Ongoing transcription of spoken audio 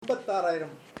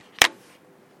86,000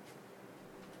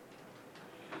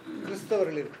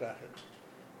 கிறிஸ்தவர்கள் இருக்கிறார்கள்.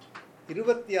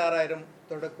 26,000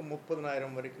 தொடக்கம்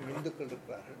 30,000 வரைக்கும் இந்துக்கள்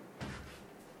இருக்கிறார்கள்.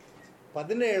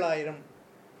 17,000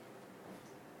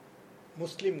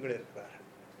 முஸ்லிம்கள் இருக்கிறார்கள்.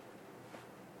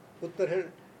 புத்தர்கள்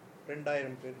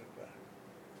 2,000 பேர் இருக்கிறார்கள்.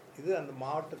 இது அந்த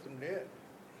மாவட்டத்தினுடைய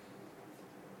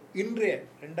இன்றைய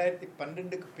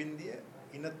 2012க்கு பிந்திய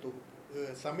இனத்தொகுப்பு,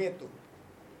 சமயத்தொகுப்பு.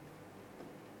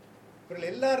 இவர்கள்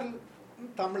எல்லாரும்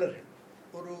தமிழர்கள்.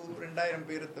 ஒரு 2,000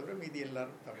 பேரை தவிர மீதி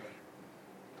எல்லாரும் தமிழர்கள்.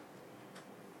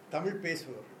 தமிழ்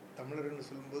பேசுபவர்கள். தமிழர் என்று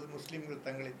சொல்லும்போது முஸ்லீம்கள்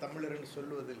தங்களை தமிழர் என்று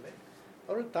சொல்லுவதில்லை.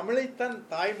 அவர்கள் தமிழைத்தான்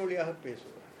தாய்மொழியாக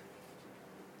பேசுவார்கள்.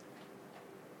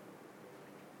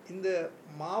 இந்த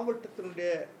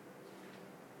மாவட்டத்தினுடைய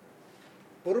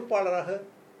பொறுப்பாளராக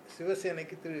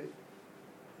சிவசேனைக்கு திரு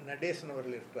நடேசன்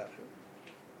அவர்கள் இருக்கிறார்கள்.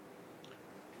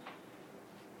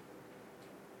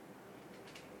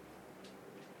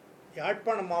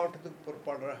 யாழ்ப்பாண மாவட்டத்துக்கு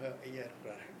பொறுப்பாளராக ஐயா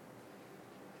இருக்கிறார்கள்.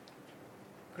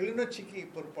 கிளிநொச்சிக்கு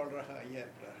பொறுப்பாளராக ஐயா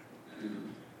இருக்கிறார்கள்.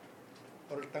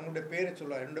 அவர்கள் தங்களுடைய பேரை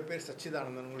சொல்லுவார். என்னுடைய பேர்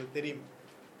சச்சிதானந்தன். உங்களுக்கு தெரியும்.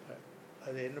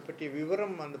 அது என்னை பற்றிய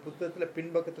விவரம் அந்த புத்தகத்தில்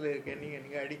பின்பக்கத்தில் இருக்கேன்.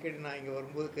 நீங்கள் அடிக்கடி நான் இங்கே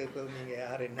வரும்போது கேட்குறது நீங்கள்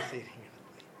யார் என்ன செய்கிறீங்க.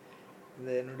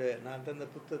 இந்த நான் தந்த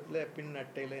புத்தகத்தில் பின்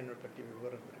அட்டையில் என்னை பற்றிய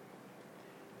விவரம் இருக்கு.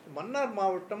 மன்னார்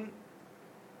மாவட்டம்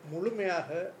முழுமையாக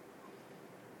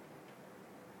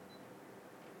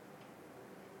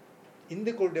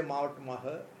இந்துக்களுடைய மாவட்டமாக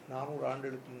 400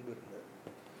 ஆண்டுகளுக்கு முன்பு இருந்தது.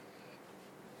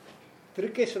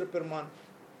 திருக்கேஸ்வர பெருமான்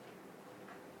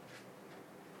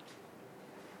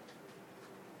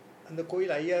அந்த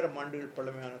கோயில் 5000 ஆண்டுகள்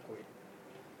பழமையான கோயில்.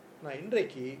 ஆனால்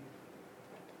இன்றைக்கு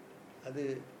அது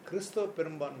கிறிஸ்தவ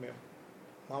பெரும்பான்மை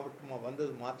மாவட்டமாக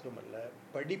வந்தது மாத்திரமல்ல,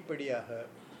 படிப்படியாக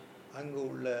அங்கு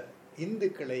உள்ள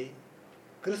இந்துக்களை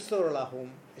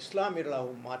கிறிஸ்தவர்களாகவும்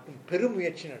இஸ்லாமியர்களாகவும் மாற்றும்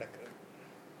பெருமுயற்சி நடக்கிறது.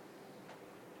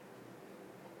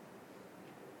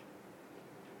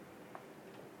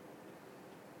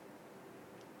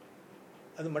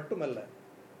 அது மட்டுமல்ல,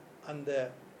 அந்த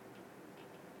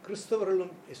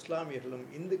கிறிஸ்தவர்களும் இஸ்லாமியர்களும்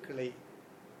இந்துக்களை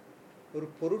ஒரு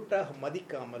பொருட்டாக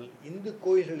மதிக்காமல் இந்து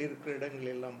கோயில்கள் இருக்கிற இடங்கள்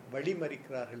எல்லாம்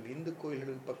வழிமறிக்கிறார்கள். இந்து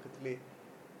கோயில்களுக்கு பக்கத்திலே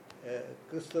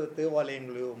கிறிஸ்தவ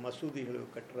தேவாலயங்களையோ மசூதிகளையோ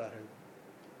கட்டுறார்கள்.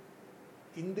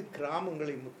 இந்து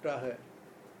கிராமங்களை முற்றாக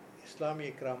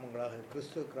இஸ்லாமிய கிராமங்களாக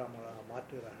கிறிஸ்தவ கிராமங்களாக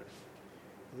மாற்றுகிறார்கள்.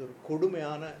 இது ஒரு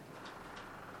கொடுமையான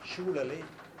சூழலை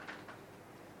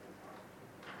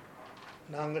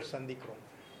நாங்கள் சந்திக்கிறோம்.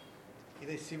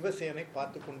 இதை சிவசேனை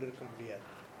பார்த்து கொண்டிருக்க முடியாது.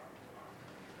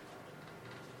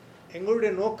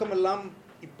 எங்களுடைய நோக்கமெல்லாம்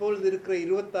இப்பொழுது இருக்கிற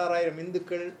 26,000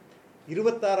 இந்துக்கள்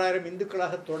 26,000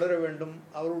 இந்துக்களாக தொடர வேண்டும்.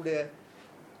 அவருடைய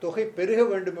தொகை பெருக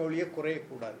வேண்டுமே ஒழிய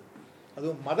குறையக்கூடாது.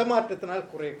 அதுவும் மத மாற்றத்தினால்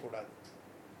குறையக்கூடாது.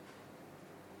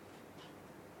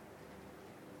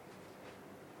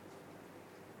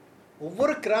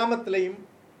 ஒவ்வொரு கிராமத்திலையும்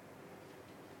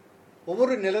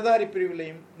ஒவ்வொரு நிலதாரி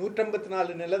பிரிவிலையும்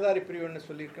 154 நிலதாரி பிரிவுன்னு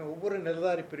சொல்லியிருக்கேன். ஒவ்வொரு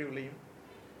நிலதாரி பிரிவிலையும்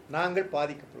நாங்கள்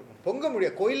பாதிக்கப்படுவோம். பொங்க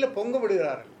முடியாது. கோயிலில் பொங்க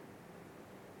விடுகிறார்கள்.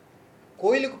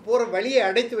 கோயிலுக்கு போகிற வழியை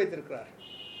அடைத்து வைத்திருக்கிறார்கள்.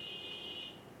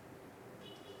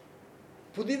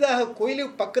 புதிதாக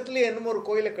கோயிலுக்கு பக்கத்திலே என்னமோ ஒரு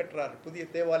கோயிலை கட்டுறார்கள். புதிய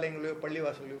தேவாலயங்களையோ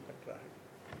பள்ளிவாசலையோ கட்டுறார்கள்.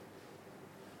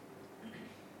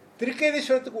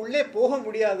 திருக்கேதீஸ்வரத்துக்கு உள்ளே போக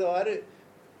முடியாதவாறு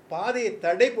பாதையை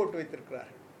தடை போட்டு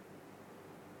வைத்திருக்கிறார்கள்.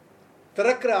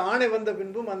 திறக்கிற ஆணை வந்த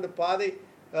பின்பும் அந்த பாதை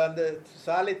அந்த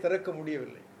சாலை திறக்க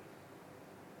முடியவில்லை.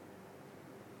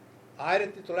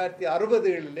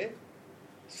 1960களிலே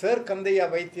சர் கந்தையா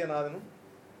வைத்தியநாதனும்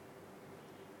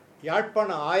யாழ்ப்பாண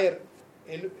ஆயர்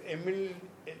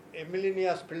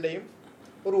எமிலினியாஸ் பிள்ளையும்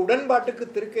ஒரு உடன்பாட்டுக்கு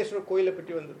திருக்கேஸ்வர கோயிலை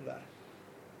பற்றி வந்திருந்தார்.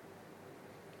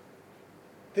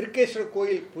 திருக்கேஸ்வர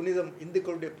கோயில் புனிதம்,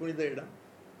 இந்துக்களுடைய புனித இடம்.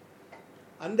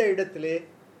 அந்த இடத்திலே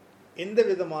எந்த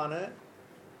விதமான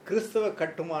கிறிஸ்தவ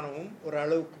கட்டுமானமும் ஒரு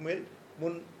அளவுக்கு மேல்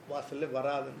முன் வாசலில்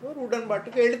வராது என்று ஒரு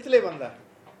உடன்பாட்டுக்கு எழுத்திலே வந்தார்.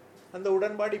 அந்த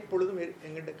உடன்பாடு இப்பொழுதும்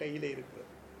எங்கிட்ட கையில் இருக்கிறது.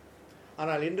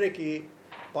 ஆனால் இன்றைக்கு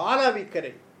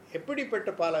பாலாவிக்கரை, எப்படிப்பட்ட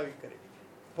பாலாவிக்கரை,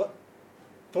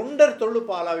 தொண்டர் தொழு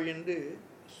பாலாவி என்று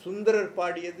சுந்தரர்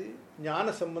பாடியது, ஞான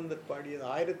சம்பந்தர் பாடியது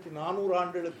 1400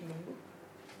 ஆண்டுகளுக்கு முன்பு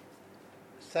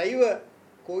சைவ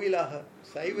கோயிலாக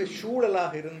சைவ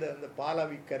சூழலாக இருந்த அந்த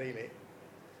பாலாவிக்கரையிலே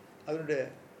அதனுடைய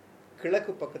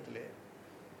கிழக்கு பக்கத்திலே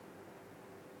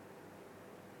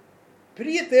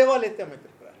பெரிய தேவாலயத்தை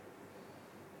அமைத்திருக்கிறார்.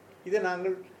 இதை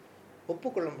நாங்கள்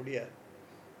ஒப்புக்கொள்ள முடியாது.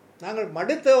 நாங்கள்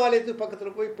மடு தேவாலயத்துக்கு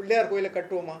பக்கத்தில் போய் பிள்ளையார் கோயிலை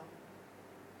கட்டுவோமா?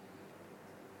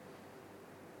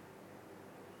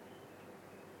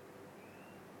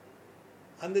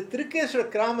 அந்த திருக்கேஸ்வர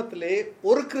கிராமத்திலே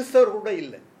ஒரு கிறிஸ்தவர் கூட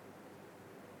இல்லை.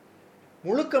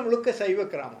 முழுக்க முழுக்க சைவ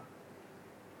கிராமம்.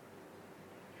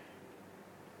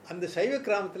 அந்த சைவ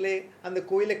கிராமத்திலே அந்த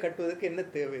கோயிலை கட்டுவதற்கு என்ன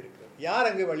தேவை இருக்கிறது? யார்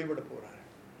அங்கே வழிபட போகிறார்?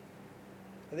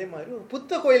 அதே மாதிரி ஒரு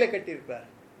புத்த கோயிலை கட்டியிருக்கிறார்.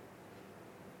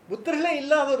 புத்தர்களே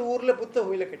இல்லாத ஒரு ஊரில் புத்த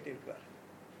கோயிலை கட்டியிருக்கிறார்.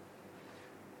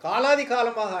 காலாதி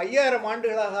காலமாக 5000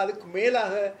 ஆண்டுகளாக அதுக்கு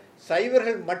மேலாக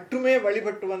சைவர்கள் மட்டுமே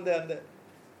வழிபட்டு வந்த அந்த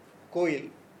கோயில்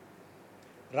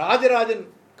ராஜராஜன்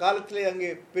காலத்திலே அங்கே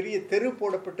பெரிய தெரு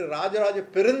போடப்பட்டு ராஜராஜ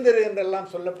பெருந்தெரு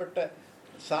என்றெல்லாம் சொல்லப்பட்ட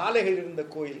சாலைகள் இருந்த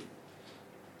கோயில்.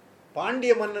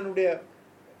 பாண்டிய மன்னனுடைய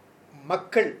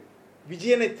மக்கள்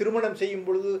விஜயனை திருமணம் செய்யும்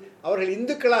பொழுது அவர்கள்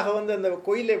இந்துக்களாக வந்து அந்த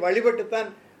கோயிலை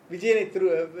வழிபட்டுத்தான் விஜயனை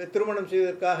திருமணம்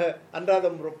செய்வதற்காக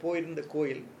அன்றாடம் போயிருந்த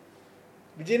கோயில்.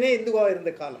 விஜயனே இந்துவாக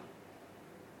இருந்த காலம்.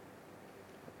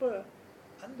 அப்போ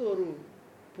அந்த ஒரு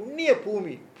புண்ணிய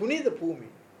பூமி, புனித பூமி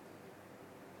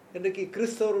இன்றைக்கு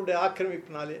கிறிஸ்தவருடைய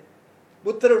ஆக்கிரமிப்பினாலே,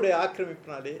 புத்தருடைய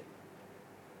ஆக்கிரமிப்பினாலே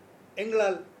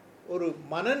எங்களால் ஒரு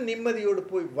மன நிம்மதியோடு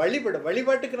போய்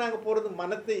வழிபாட்டுக்கு நாங்கள் போகிறது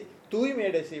மனத்தை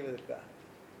தூய்மையடை செய்வதற்காக.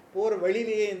 போகிற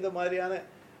வழியிலேயே இந்த மாதிரியான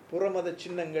புறமத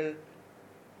சின்னங்கள்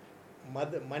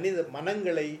மனித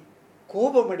மனங்களை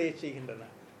கோபமடைய செய்கின்றன,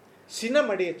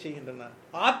 சினமடைய செய்கின்றன,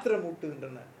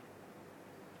 ஆத்திரமூட்டுகின்றன.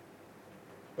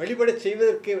 வழிபட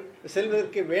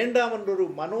செல்வதற்கு வேண்டாம் என்ற ஒரு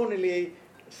மனோநிலையை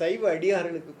சைவ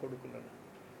அடியார்களுக்கு கொடுக்கின்றன.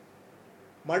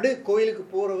 மடு கோயிலுக்கு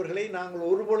போகிறவர்களை நாங்கள்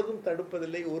ஒருபொழுதும்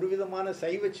தடுப்பதில்லை. ஒரு விதமான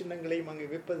சைவ சின்னங்களையும் அங்கே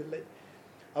வைப்பதில்லை.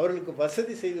 அவர்களுக்கு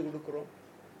வசதி செய்து கொடுக்கிறோம்.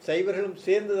 சைவர்களும்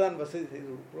சேர்ந்துதான் வசதி செய்து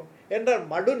கொடுக்கிறோம் என்றால்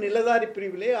மடு நிலதாரி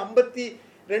பிரிவிலே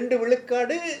 52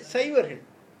 விழுக்காடு சைவர்கள்.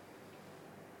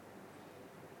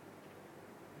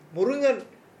 முருங்கன்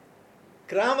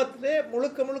கிராமத்திலே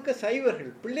முழுக்க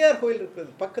சைவர்கள். பிள்ளையார் கோயில்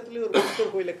இருக்கிறது, பக்கத்திலே ஒரு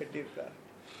புத்தர் கோயிலை கட்டியிருக்கார்.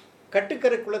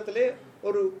 கட்டுக்கரை குளத்திலே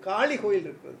ஒரு காளி கோயில்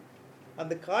இருக்கிறது.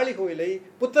 அந்த காளி கோயிலை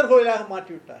புத்தர் கோயிலாக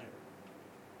மாற்றிவிட்டார்கள்.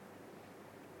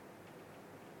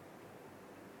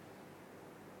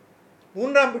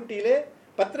 மூன்றாம்பிட்டியிலே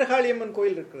பத்திரகாளியம்மன்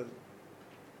கோயில் இருக்கிறது.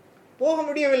 போக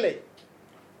முடியவில்லை.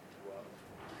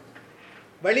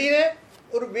 வழியிலே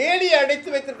ஒரு வேலியை அடைத்து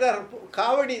வைத்திருக்கிறார்.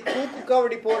 காவடி, தூக்கு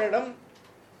காவடி போற இடம்,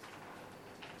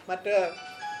 மற்ற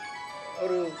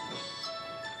ஒரு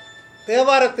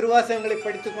தேவார திருவாசகங்களை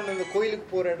படித்துக் கொண்டு அந்த கோயிலுக்கு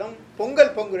போற இடம்,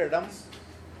 பொங்கல் பொங்குற இடம்.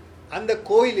 அந்த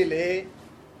கோயிலிலே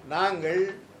நாங்கள்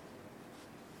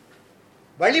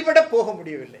வழிபட போக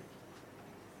முடியவில்லை.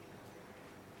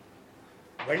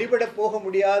 வழிபட போக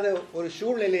முடியாத ஒரு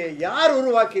சூழ்நிலையை யார்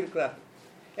உருவாக்கி இருக்கிறார்?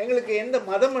 எங்களுக்கு எந்த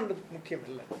மதம் என்று முக்கியம்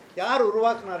இல்லை, யார்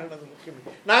உருவாக்கினார்கள் அது முக்கியம்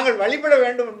இல்லை. நாங்கள் வழிபட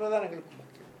வேண்டும் என்பதுதான் எங்களுக்கு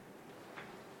முக்கியம்.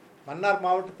 மன்னார்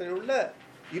மாவட்டத்தில் உள்ள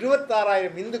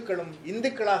 26,000 இந்துக்களும்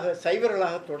இந்துக்களாக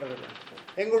சைவர்களாக தொடரலாம்.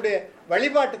 எங்களுடைய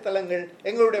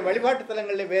வழிபாட்டு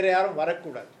தலங்களில் வேற யாரும்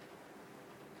வரக்கூடாது.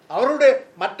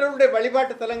 மற்றவருடைய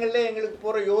வழிபாட்டு தலங்களில் எங்களுக்கு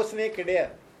போகிற யோசனையே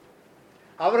கிடையாது.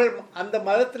 அவர்கள் அந்த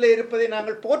மதத்தில் இருப்பதை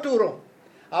நாங்கள் போற்றுகிறோம்.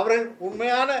 அவர்கள்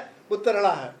உண்மையான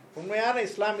புத்தர்களாக, உண்மையான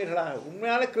இஸ்லாமியர்களாக,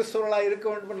 உண்மையான கிறிஸ்தவர்களாக இருக்க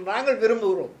வேண்டும் என்று நாங்கள்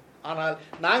விரும்புகிறோம். ஆனால்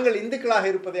நாங்கள் இந்துக்களாக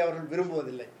இருப்பதை அவர்கள்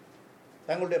விரும்புவதில்லை.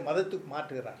 தங்களுடைய மதத்துக்கு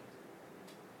மாற்றுகிறார்.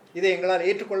 இதை எங்களால்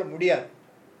ஏற்றுக்கொள்ள முடியாது.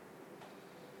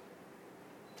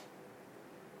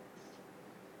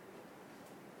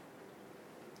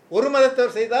 ஒரு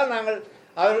மதத்தவர் செய்தால் நாங்கள்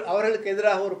அவர்களுக்கு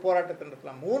எதிராக ஒரு போராட்டத்தை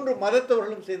நடத்தலாம். 3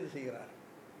 மதத்தவர்களும் சேர்ந்து செய்கிறார்.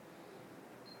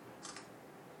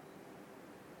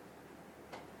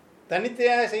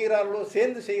 தனித்தையாக செய்கிறார்களோ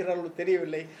சேர்ந்து செய்கிறார்களோ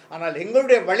தெரியவில்லை. ஆனால்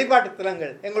எங்களுடைய வழிபாட்டு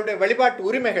தலங்கள், எங்களுடைய வழிபாட்டு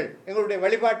உரிமைகள், எங்களுடைய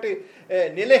வழிபாட்டு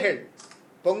நிலைகள்,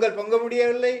 பொங்கல் பொங்க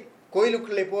முடியவில்லை,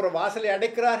 கோயிலுக்குள்ளே போகிற வாசலை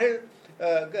அடைக்கிறார்கள்,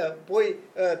 போய்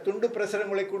துண்டு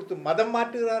பிரசுரங்களை கொடுத்து மதம்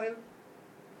மாற்றுகிறார்கள்.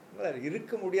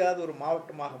 இருக்க முடியாத ஒரு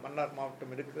மாவட்டமாக மன்னார்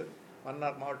மாவட்டம் இருக்கிறது.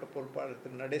 மன்னார் மாவட்ட பொறுப்பாளர்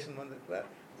திரு நடேசன் வந்திருக்கிறார்,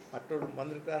 மற்றவர்களும்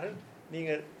வந்திருக்கிறார்கள்.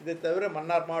 நீங்கள் இதை தவிர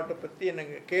மன்னார் மாவட்டம் பற்றி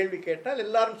எனக்கு கேள்வி கேட்டால்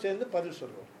எல்லாரும் சேர்ந்து பதில்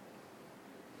சொல்வோம்.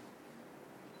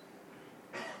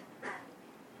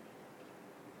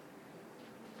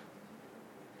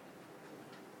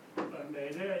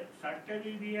 சட்ட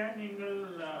ரீதியா நீங்கள்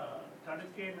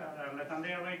அந்த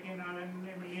கந்தைய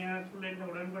மில்லியனருக்குள்ள இந்த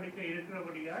உடன்படிக்கை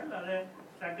இருக்கிறபடியால் அதை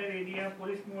சட்ட ரீதியா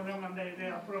போலீஸ் மூலம் அந்த இதை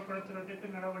அப்புறப்படுத்துறதுக்கு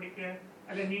நடவடிக்கை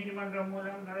அல்ல நீதிமன்றம்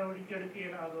மூலம் நடவடிக்கை எடுக்க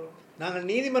இயலாதோ? நாங்கள்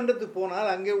நீதிமன்றத்துக்கு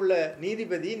போனால் அங்கே உள்ள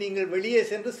நீதிபதி நீங்கள் வெளியே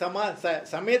சென்று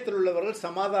சமயத்தில் உள்ளவர்கள்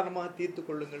சமாதானமாக தீர்த்து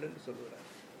கொள்ளுங்கள் என்று சொல்கிறார்.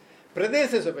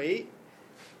 பிரதேச சபை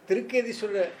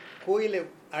திருக்கேதீஸ்வரர் கோயிலை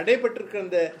அடைபட்டிருக்கிற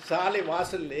அந்த சாலை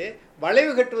வாசல்லே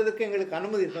வளைவு கட்டுவதற்கு எங்களுக்கு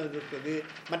அனுமதி தந்திருக்கிறது.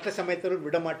 மற்ற சமயத்தவர்கள்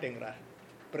விடமாட்டேங்கிறார்.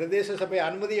 பிரதேச சபை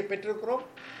அனுமதியை பெற்றிருக்கிறோம்,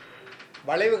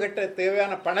 வளைவு கட்ட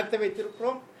தேவையான பணத்தை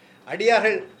வைத்திருக்கிறோம்.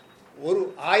 அடியார்கள் ஒரு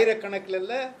 1000 கணக்கில்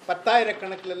இல்லை, 10,000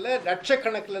 கணக்கில் இல்லை,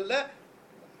 லட்சக்கணக்கில் இல்லை,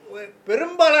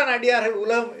 பெரும்பாலான அடியார்கள்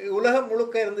உலகம்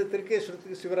முழுக்க இருந்து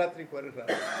திருக்கேஸ்வரத்துக்கு சிவராத்திரிக்கு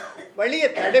வருகிறார்கள். வழியை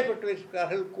தடைப்பட்டு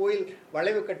வைக்கிறார்கள். கோயில்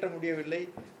வளைவு கட்ட முடியவில்லை,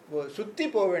 சுற்றி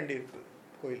போக வேண்டியிருக்கு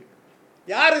கோயிலுக்கு.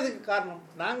 யார் இதுக்கு காரணம்?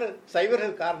 நாங்கள்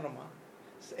சைவர்கள் காரணமா?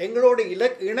 எங்களோடு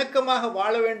இணக்கமாக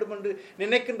வாழ வேண்டும் என்று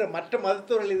நினைக்கின்ற மற்ற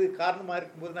மதத்தவர்கள் இது காரணமாக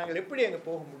இருக்கும்போது நாங்கள் எப்படி அங்கே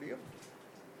போக முடியும்?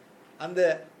 அந்த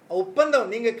ஒப்பந்தம்,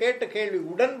 நீங்கள் கேட்ட கேள்வி,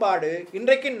 உடன்பாடு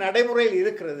இன்றைக்கு நடைமுறையில்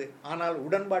இருக்கிறது. ஆனால்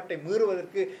உடன்பாட்டை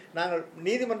மீறுவதற்கு நாங்கள்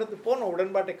நீதிமன்றத்துக்கு போனோம்,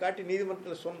 உடன்பாட்டை காட்டி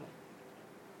நீதிமன்றத்தில் சொன்னோம்.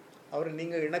 அவர்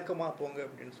நீங்கள் இணக்கமாக போங்க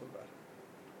அப்படின்னு சொல்றார்.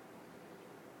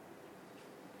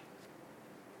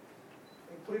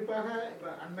 குறிப்பாக இப்போ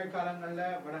அண்மை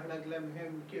காலங்களில் வடகிழக்கில் மிக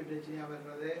முக்கிய பிரச்சனையாக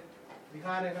வருகிறது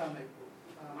விகாரக அமைப்பு.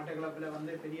 மட்டக்களப்பில்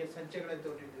வந்து பெரிய சர்ச்சைகளை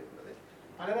தோன்றிட்டு இருக்கிறது.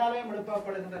 பலராலையும்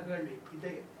எழுப்பப்படுகின்ற கேள்வி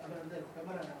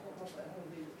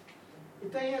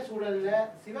இத்தகைய சூழலில்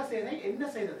சிவசேனை என்ன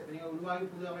செய்தது? நீங்க உருவாகி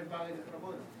புது அமைப்பாக இருக்கிற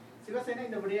போது சிவசேனை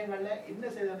இந்த விடயங்கள்ல என்ன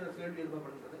செய்தன்ற கேள்வி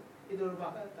எழுப்பப்படுகிறது. இது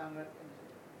தொடர்பாக தாங்கள்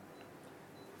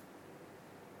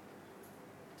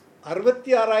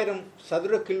 66,000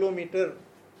 சதுர கிலோமீட்டர்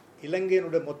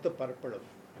இலங்கையினுடைய மொத்த பரப்பளவு.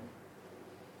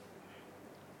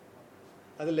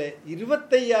 அதில்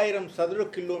 25,000 சதுர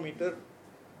கிலோமீட்டர்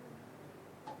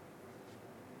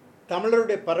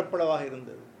தமிழருடைய பரப்பளவாக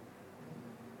இருந்தது.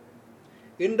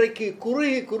 இன்றைக்கு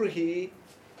குறுகி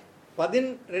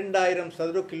 12,000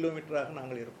 சதுர கிலோமீட்டராக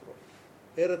நாங்கள் இருக்கிறோம்.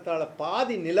 ஏறத்தாழ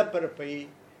பாதி நிலப்பரப்பை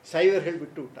சைவர்கள்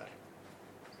விட்டு விட்டார்.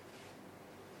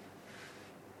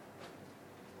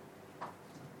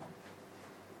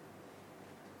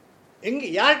 எங்கே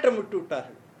யார்கிட்ட விட்டு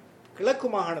விட்டார்கள்? கிழக்கு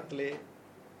மாகாணத்திலே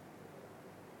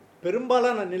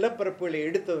பெரும்பாலான நிலப்பரப்புகளை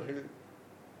எடுத்தவர்கள்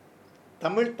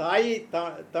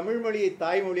தமிழ் மொழியை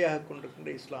தாய்மொழியாக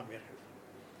கொண்டிருக்கின்ற இஸ்லாமியர்கள்.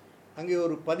 அங்கே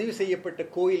ஒரு பதிவு செய்யப்பட்ட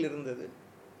கோயில் இருந்தது.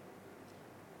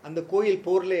 அந்த கோயில்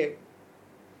போரிலே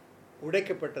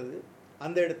உடைக்கப்பட்டது.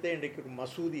 அந்த இடத்துல இன்றைக்கு ஒரு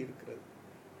மசூதி இருக்கிறது.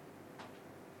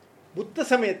 புத்த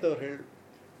சமயத்தவர்கள்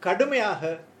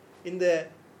கடுமையாக இந்த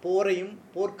போரையும்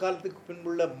போர்க்காலத்துக்கு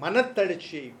பின்புள்ள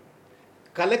மனத்தளர்ச்சியையும்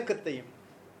கலக்கத்தையும்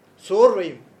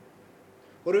சோர்வையும்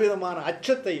ஒரு விதமான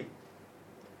அச்சத்தையும்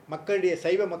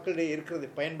சைவ மக்களிடையே இருக்கிறதை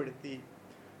பயன்படுத்தி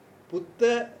புத்த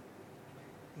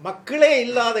மக்களே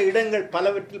இல்லாத இடங்கள்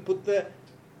பலவற்றில் புத்த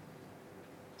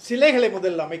சிலைகளை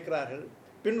முதலில் அமைக்கிறார்கள்,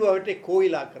 பின்பு அவற்றை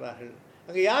கோயிலாக்குறார்கள்.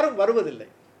 அங்கே யாரும் வருவதில்லை.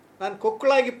 நான்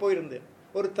கொக்குளாகி போயிருந்தேன்.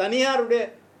 ஒரு தனியாருடைய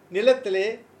நிலத்திலே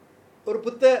ஒரு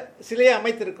புத்த சிலையை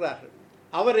அமைத்திருக்கிறார்கள்.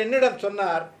 அவர் என்னிடம்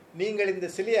சொன்னார், நீங்கள் இந்த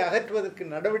சிலையை அகற்றுவதற்கு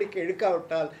நடவடிக்கை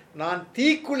எடுக்காவிட்டால் நான்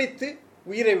தீக்குளித்து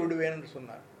உயிரை விடுவேன் என்று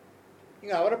சொன்னார்.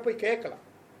 நீங்கள் அவரை போய் கேட்கலாம்.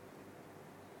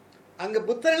 அங்கே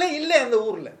புத்தர்களே இல்லை அந்த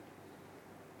ஊரில்.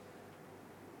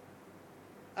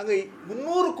 அங்கே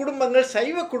 300 குடும்பங்கள்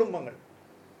சைவ குடும்பங்கள்.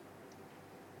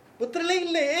 புத்தர்களே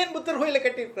இல்லை. ஏன் புத்தர் கோயிலை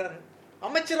கட்டியிருக்கிறார்கள்?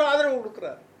 அமைச்சர் ஆதரவு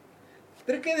கொடுக்கிறார்.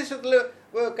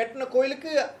 திருக்கேதீஸ்வரத்தில் கட்டின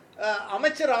கோயிலுக்கு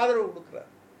அமைச்சர் ஆதரவு கொடுக்கிறார்.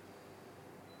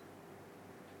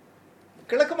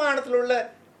 கிழக்கு மாகாணத்தில் உள்ள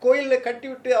கோயிலில்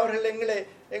கட்டிவிட்டு அவர்கள்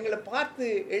எங்களை பார்த்து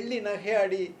எள்ளி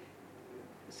நகையாடி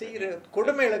செய்கிற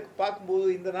கொடுமைகளை பார்க்கும்போது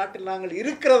இந்த நாட்டில் நாங்கள்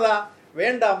இருக்கிறதா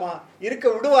வேண்டாமா, இருக்க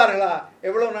விடுவார்களா?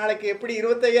 எவ்வளோ நாளைக்கு எப்படி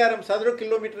 25,000 சதுர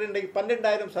கிலோமீட்டர் இன்றைக்கு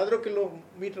 12,000 சதுர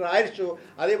கிலோமீட்டர் ஆயிடுச்சோ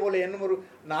அதே போல் இன்னும் ஒரு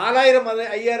 4,000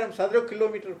 5,000 சதுர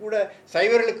கிலோமீட்டர் கூட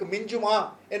சைவர்களுக்கு மிஞ்சுமா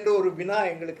என்ற ஒரு வினா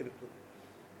எங்களுக்கு இருக்குது.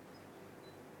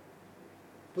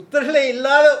 புத்தர்களே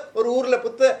இல்லாத ஒரு ஊரில்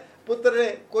புத்தர்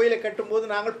கோயிலை கட்டும்போது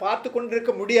நாங்கள் பார்த்து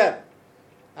கொண்டிருக்க முடியாது.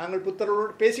 நாங்கள்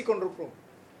புத்தர்களோடு பேசி கொண்டிருக்கிறோம்.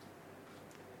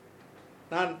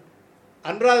 நான்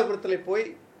அனுராதபுரத்தில் போய்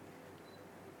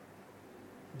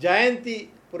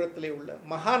ஜெயந்திபுரத்தில் உள்ள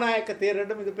மகாநாயக்க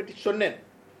தேரிடம் இதை பற்றி சொன்னேன்.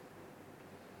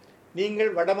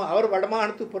 நீங்கள் அவர்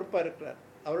வடமாகாணத்துக்கு பொறுப்பாக இருக்கிறார்.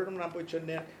 அவரிடம் நான் போய்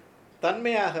சொன்னேன்,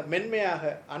 தன்மையாக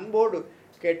மென்மையாக அன்போடு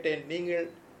கேட்டேன், நீங்கள்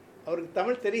அவருக்கு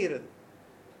தமிழ் தெரிகிறது,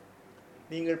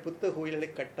 நீங்கள் புத்த கோயில்களை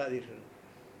கட்டாதீர்கள்.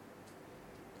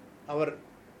 அவர்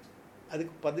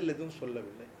அதுக்கு பதில் எதுவும்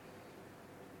சொல்லவில்லை.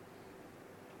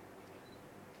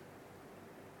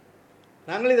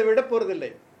 நாங்கள் இதை விட போறதில்லை.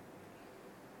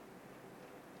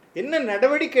 என்ன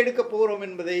நடவடிக்கை எடுக்க போகிறோம்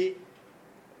என்பதை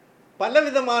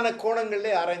பலவிதமான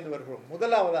கோணங்களிலே ஆராய்ந்து வருகிறோம்.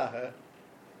 முதலாவதாக,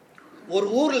 ஒரு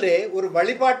ஊரிலே ஒரு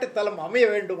வழிபாட்டு தலம் அமைய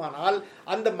வேண்டுமானால்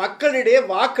அந்த மக்களிடையே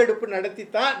வாக்கெடுப்பு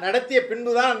நடத்திய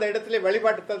பின்புதான் அந்த இடத்திலே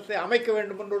வழிபாட்டு தலத்தை அமைக்க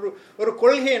வேண்டும் என்ற ஒரு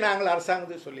கொள்கையை நாங்கள்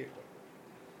அரசாங்கத்துக்கு சொல்லியிருக்கோம்.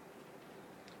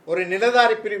 ஒரு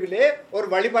நிலதாரி பிரிவிலே ஒரு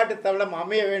வழிபாட்டு தலம்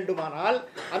அமைய வேண்டுமானால்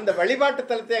அந்த வழிபாட்டு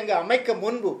தலத்தை அங்கு அமைக்க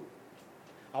முன்பு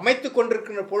அமைத்து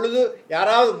கொண்டிருக்கின்ற பொழுது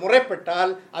யாராவது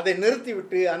முறைப்பட்டால் அதை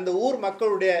நிறுத்திவிட்டு அந்த ஊர்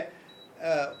மக்களுடைய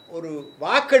ஒரு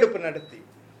வாக்கெடுப்பு நடத்தி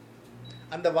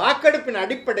அந்த வாக்கெடுப்பின்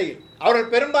அடிப்படையில்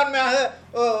அவர்கள் பெரும்பான்மையாக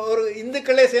ஒரு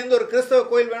இந்துக்களே சேர்ந்து ஒரு கிறிஸ்தவ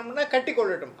கோயில் வேணும்னா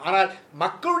கட்டிக்கொள்ளட்டும். ஆனால்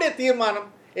மக்களுடைய தீர்மானம்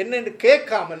என்னென்று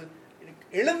கேட்காமல்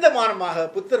எழுந்தமானமாக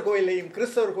புத்தர் கோயிலையும்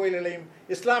கிறிஸ்தவர் கோயில்களையும்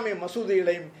இஸ்லாமிய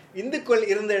மசூதிகளையும் இந்துக்கள்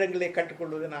இருந்த இடங்களை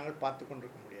கற்றுக்கொள்வதை நாங்கள் பார்த்து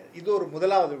கொண்டிருக்க முடியாது. இது ஒரு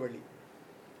முதலாவது வழி.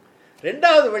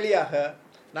 ரெண்டாவது வழியாக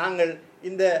நாங்கள்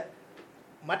இந்த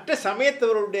மற்ற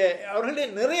சமயத்தவருடைய அவர்களே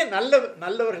நிறைய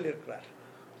நல்லவர்கள் இருக்கிறார்.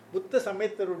 புத்த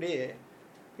சமயத்தவருடைய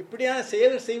இப்படியான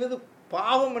செயல் செய்வது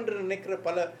பாவம் என்று நினைக்கிற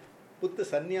பல புத்த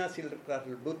சன்னியாசிகள்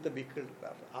இருக்கிறார்கள், புத்த பிக்குகள்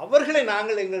இருக்கிறார்கள். அவர்களை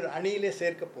நாங்கள் எங்கள் அணியிலே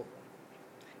சேர்க்க போகிறோம்.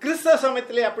 கிறிஸ்தவ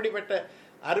சமயத்திலே அப்படிப்பட்ட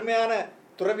அருமையான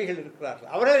துறவிகள் இருக்கிறார்கள்.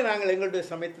 அவர்களை நாங்கள் எங்களுடைய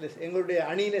சமயத்தில் எங்களுடைய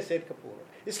அணியிலே சேர்க்க போகிறோம்.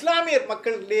 இஸ்லாமிய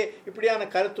மக்களிலே இப்படியான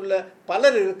கருத்துள்ள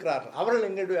பலர் இருக்கிறார்கள். அவர்கள்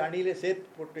எங்களுடைய அணியிலே சேர்த்து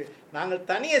போட்டு நாங்கள்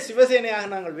தனியே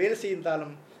சிவசேனையாக நாங்கள் வேலை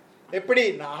செய்தாலும் எப்படி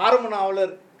ஆரம்ப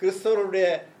நாவலர் கிறிஸ்தவருடைய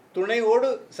துணையோடு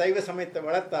சைவ சமயத்தை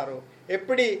வளர்த்தாரோ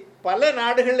எப்படி பல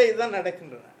நாடுகளில் இதுதான்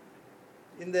நடக்கின்றன.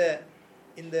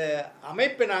 இந்த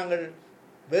அமைப்பை நாங்கள்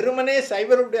வெறுமனே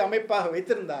சைவருடைய அமைப்பாக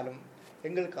வைத்திருந்தாலும்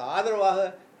எங்களுக்கு ஆதரவாக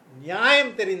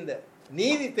நியாயம் தெரிந்த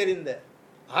நீதி தெரிந்த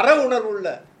அற உணர்வுள்ள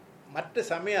மற்ற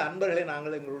சமய அன்பர்களை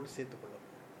நாங்கள் எங்களோடு சேர்த்துக்கொள்வோம்.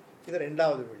 இது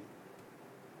ரெண்டாவது வழி.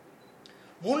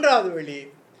 மூன்றாவது வழி,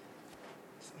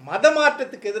 மத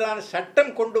மாற்றத்துக்கு எதிரான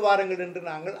சட்டம் கொண்டு வாருங்கள் என்று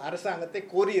நாங்கள் அரசாங்கத்தை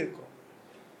கோரியிருக்கிறோம்.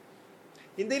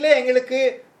 இதிலே எங்களுக்கு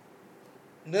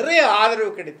நிறைய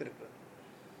ஆதரவு கிடைத்திருக்கிறது.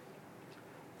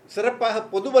 சிறப்பாக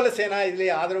பொதுபல சேனா இதிலே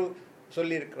ஆதரவு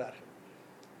சொல்லியிருக்கிறார்கள்.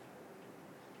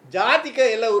 ஜாதிக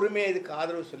எல்லா உரிமையை இதுக்கு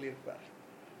ஆதரவு சொல்லியிருக்கிறார்.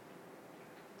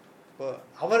 இப்போ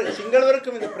அவர்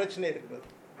சிங்களவருக்கும் இந்த பிரச்சனை இருக்கிறது.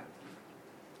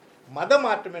 மத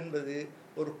மாற்றம் என்பது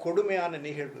ஒரு கொடுமையான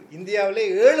நிகழ்வு. இந்தியாவிலே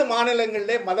 7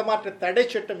 மாநிலங்களிலே மதமாற்ற தடை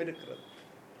சட்டம் இருக்கிறது.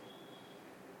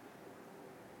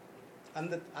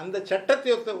 அந்த சட்டத்தை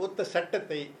ஒத்த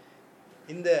சட்டத்தை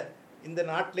இந்த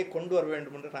நாட்டிலே கொண்டு வர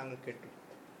வேண்டும் என்று நாங்கள் கேட்டோம்.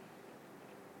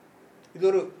 இது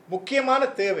ஒரு முக்கியமான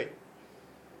தேவை.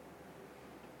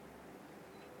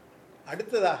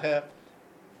 அடுத்ததாக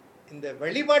இந்த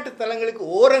வழிபாட்டு தலங்களுக்கு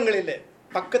ஓரங்களில்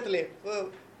பக்கத்திலே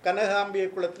கனகாம்பிய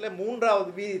குளத்தில்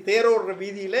 3வது வீதி தேரோடுற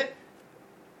வீதியில்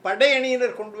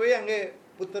படையணியினர் கொண்டு போய் அங்கே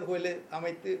புத்தர் கோயிலை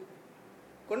அமைத்து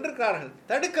கொண்டிருக்கிறார்கள்.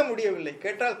 தடுக்க முடியவில்லை.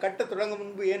 கேட்டால் கட்ட தொடங்க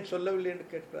முன்பு ஏன் சொல்லவில்லை என்று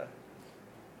கேட்கிறார்கள்.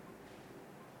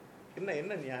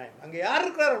 என்ன நியாயம்? அங்கே யார்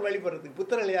இருக்கிறார்கள் வழிபடுறதுக்கு?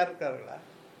 புத்தர்கள் யார் இருக்கிறார்களா?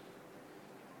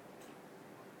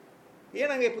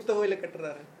 ஏன் அங்கே புத்த கோயிலை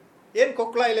கட்டுறார்கள்? ஏன்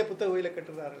கொக்லாயிலே புத்த கோயிலை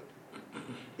கட்டுறார்கள்?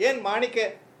 ஏன் மாணிக்க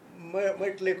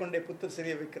மேட்டிலே கொண்டே புத்தர்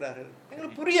சிறிய வைக்கிறார்கள்?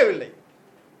 எங்களுக்கு புரியவில்லை.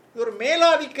 இது ஒரு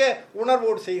மேலாதிக்க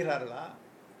உணர்வோடு செய்கிறார்களா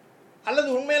அல்லது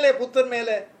உண்மையிலே புத்தர்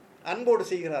மேலே அன்போடு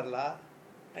செய்கிறார்களா?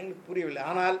 எங்களுக்கு புரியவில்லை.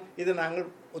 ஆனால் இதை நாங்கள்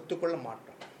ஒத்துக்கொள்ள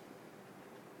மாட்டோம்.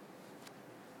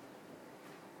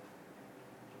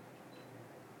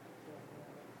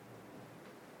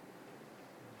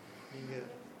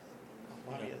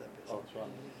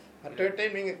 மற்றவற்றை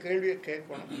நீங்கள் கேள்வியை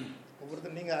கேட்கணும்.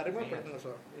 ஒவ்வொருத்தர் நீங்கள் அறிமுகப்படுத்துங்க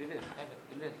சார்.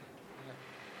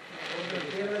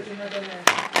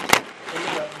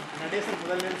 நடேசன்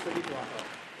முதல்ல சொல்லிட்டு வாங்க.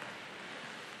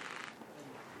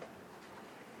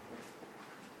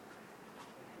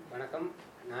 வணக்கம்,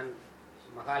 நான்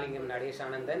மகாலிங்கம்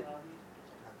நடேசானந்தன்,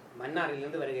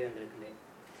 மன்னாரிலிருந்து வருகை தந்திருக்கிறேன்.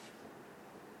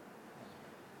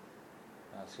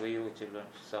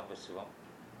 சிவயோகச்செல்வன் சாம்பசிவம்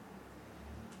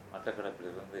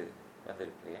மட்டக்களப்பிலிருந்து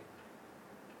வந்திருக்கிறேன்.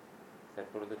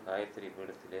 தற்பொழுது காயத்ரி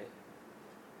பீடத்திலே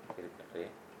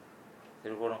இருக்கின்றேன்.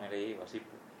 திருகோணமலையை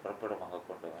வசிப்பு புறப்படமாக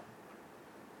கொண்டவன்.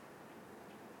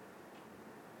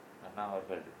 அண்ணா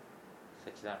அவர்கள்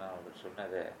சச்சிதானந்தன் அவர்கள்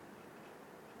சொன்னதை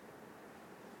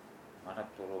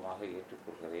மனப்பூர்வமாக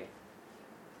ஏற்றுக்கொள்கிறேன்.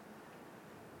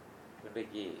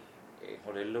 இன்றைக்கு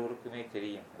உங்கள் எல்லோருக்குமே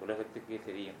தெரியும், உலகத்துக்கே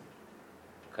தெரியும்,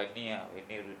 கன்னியா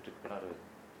வெந்நீர் விட்டு கிணறு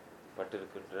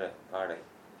பட்டிருக்கின்ற பாடை.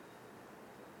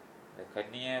 இந்த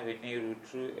கன்னியா வெந்நீர்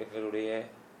ஊற்று எங்களுடைய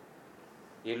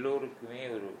எல்லோருக்குமே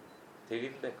ஒரு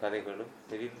தெரிந்த கதைகளும்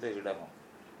தெரிந்த இடமும்.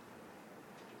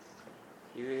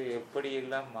 இது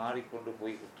எப்படியெல்லாம் மாறிக்கொண்டு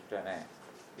போய் விட்டுட்டன.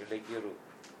 இன்றைக்கு ஒரு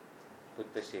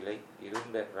புத்த சிலை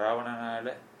இருந்த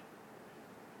ராவணனால்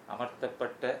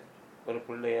அமர்த்தப்பட்ட ஒரு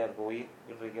பிள்ளையார் கோயில்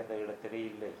இன்றைக்கு அந்த இடத்திலே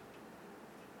இல்லை.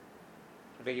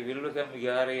 இன்றைக்கு வில்வகம்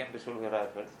விகாரை என்று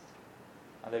சொல்கிறார்கள்.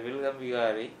 அந்த வில்வகம்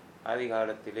விகாரை ஆதி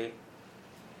காலத்திலே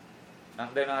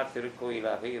நந்தனார்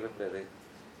திருக்கோயிலாக இருந்தது.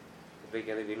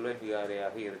 இன்றைக்கு அது வில்வம்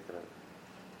விகாரையாக இருக்கிறது.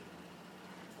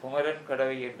 குமரன்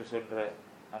கடவை என்று சொல்ற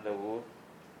அந்த ஊர்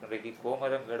இன்றைக்கு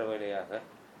கோமரன் கடவுளையாக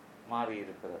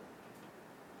மாறியிருக்கிறது.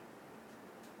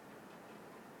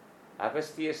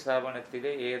 அகஸ்திய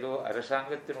ஸ்தாபனத்திலே ஏதோ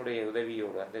அரசாங்கத்தினுடைய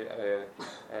உதவியோடு அந்த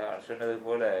சொன்னது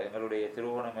போல எங்களுடைய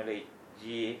திருவோணமலை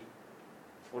ஜிஏ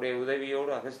உடைய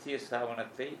உதவியோடு அகஸ்திய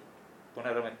ஸ்தாபனத்தை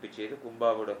புனரமைப்பு செய்து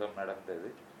கும்பாபிடகம் நடந்தது.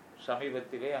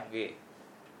 சமீபத்திலே அங்கே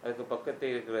அதுக்கு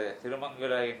பக்கத்தில் இருக்கிற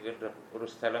திருமங்கலா என்கின்ற ஒரு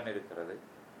ஸ்தலம் இருக்கிறது.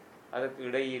 அதற்கு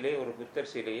இடையிலே ஒரு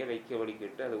புத்தர் சிலையை வைக்க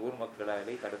வழிகிட்டு அது ஊர்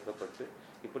மக்களாலே தடுக்கப்பட்டு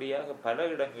இப்படியாக பல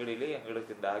இடங்களிலே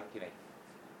எங்களுக்கு இந்த ஆக்கினை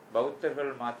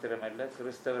பௌத்தர்கள் மாத்திரமல்ல,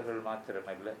 கிறிஸ்தவர்கள்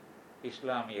மாத்திரமல்ல,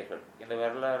 இஸ்லாமியர்கள். இந்த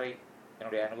வரலாறை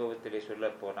என்னுடைய அனுபவத்திலே சொல்ல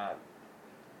போனால்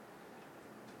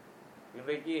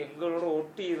இன்றைக்கு எங்களோடு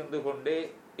ஒட்டி இருந்து கொண்டே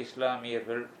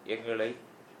இஸ்லாமியர்கள் எங்களை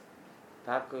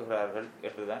தாக்குகிறார்கள்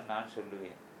என்றுதான் நான்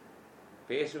சொல்லுவேன்.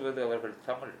 பேசுவது அவர்கள்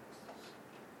தமிழ்,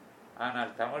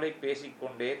 ஆனால் தமிழை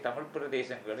பேசிக்கொண்டே தமிழ்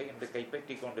பிரதேசங்களை இன்று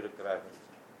கைப்பற்றி கொண்டிருக்கிறார்கள்.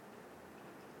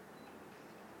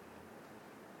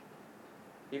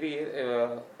 இது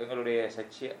எங்களுடைய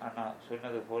சச்சி அண்ணா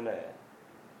சொன்னது போல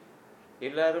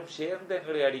எல்லாரும் சேர்ந்து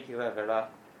எங்களை அடிக்கிறார்களா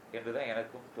என்றுதான்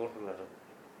எனக்கும் தோன்றுகிறது.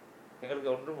 எங்களுக்கு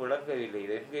ஒன்றும் விளங்கவில்லை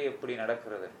இது எங்கே எப்படி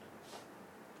நடக்கிறது.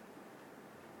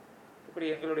 இப்படி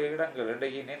எங்களுடைய இடங்கள்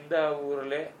இன்றைக்கு நெந்தா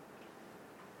ஊரில்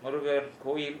முருகன்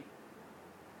கோயில்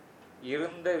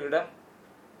இருந்த இடம்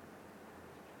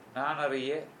நான்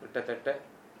அறிய கிட்டத்தட்ட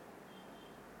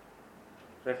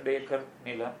 2 ஏக்கர்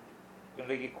நிலம்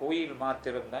இன்றைக்கு கோயில்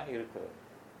மாத்திரம்தான் இருக்கிறது.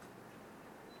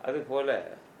 அதுபோல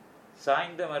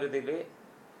சாய்ந்த மருதிலே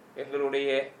எங்களுடைய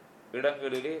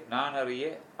இடங்களிலே நான் அறிய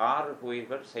 6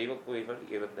 கோயில்கள் சைவ கோயில்கள்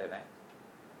இருந்தன.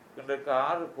 இன்றைக்கு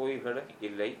 6 கோயில்களும்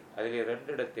இல்லை. அதிலே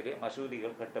 2 இடத்திலே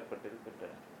மசூதிகள்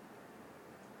கட்டப்பட்டிருக்கின்றன.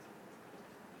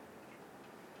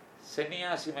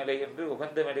 சன்னியாசி மலை என்று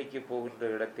உகந்த மலைக்கு போகின்ற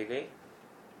இடத்திலே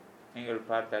நீங்கள்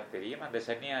பார்த்தால் தெரியும். அந்த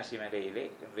சன்னியாசி மலையிலே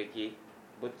இன்றைக்கு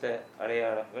புத்த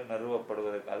அடையாளங்கள்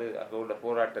நிறுவப்படுவதற்கு அது அங்கு உள்ள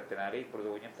போராட்டத்தினாலே இப்பொழுது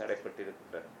கொஞ்சம்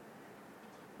தடைப்பட்டிருக்கின்றன.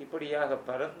 இப்படியாக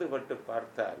பறந்துபட்டு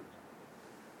பார்த்தால்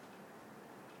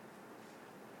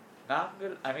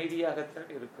நாங்கள்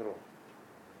அமைதியாகத்தான் இருக்கிறோம்.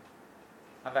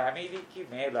 அந்த அமைதிக்கு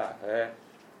மேலாக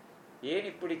ஏன்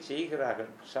இப்படி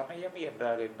செய்கிறார்கள், சமயம்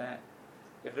என்றால் என்ன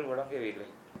என்று விளங்கவில்லை.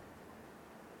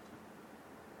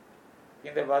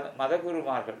 இந்த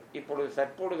மதகுருமார்கள் இப்பொழுது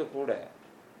தற்பொழுது கூட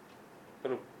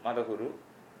ஒரு மதகுரு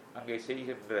அங்கே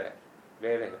செய்கின்ற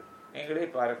வேலைகள் நீங்களே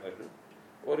பாருங்கள்.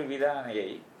 ஒரு விதானையை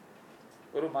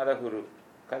ஒரு மதகுரு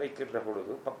கதைக்கின்ற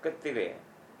பொழுது பக்கத்திலே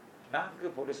 4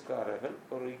 போலீஸ்காரர்கள்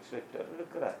ஒரு இன்ஸ்பெக்டர்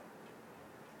இருக்கிறார்.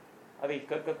 அதை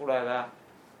கேட்கக்கூடாதா?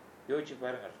 யோசிச்சு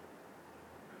பாருங்கள்.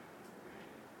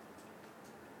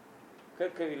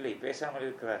 கேட்கவில்லை, பேசாமல்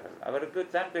இருக்கிறார்கள்.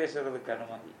 அவருக்குத்தான் பேசுறதுக்கு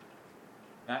அனுமதி,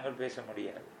 நாங்கள் பேச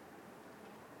முடியாது.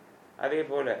 அதே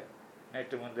போல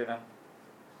நேற்று முன்தினம்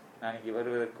நான் இங்கே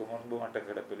வருவதற்கு முன்பு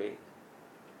மட்டக்களப்பிலே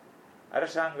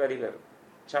அரசாங்க அதிபர்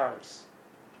சார்ல்ஸ்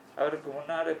அவருக்கு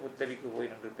முன்னாலே புத்தவிக்கு போய்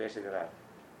நின்று பேசுகிறார்.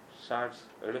 சார்ல்ஸ்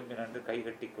எழும்பி நின்று கை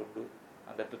கட்டி கொண்டு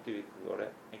அந்த புத்தவிக்கோட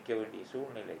நிற்க வேண்டிய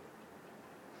சூழ்நிலை.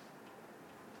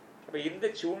 அப்ப இந்த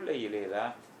சூழ்நிலையிலே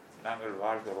தான் நாங்கள்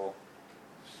வாழ்கிறோம்.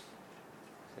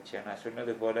 நான்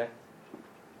சொன்னது போல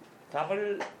தமிழ்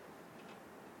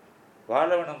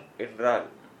வாழணும் என்றால்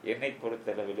என்னை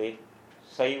பொறுத்தளவிலே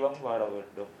சைவம் வாழ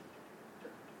வேண்டும்,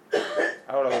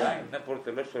 அவ்வளவுதான். என்னை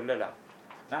பொறுத்தளவு சொல்லலாம்.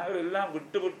 நாங்கள் எல்லாம்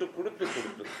விட்டு விட்டு கொடுத்து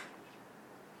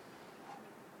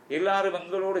எல்லாரும்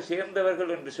எங்களோடு சேர்ந்தவர்கள்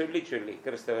என்று சொல்லி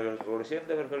கிறிஸ்தவர்களோடு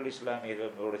சேர்ந்தவர்கள்,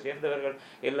 இஸ்லாமியர்களோடு சேர்ந்தவர்கள்,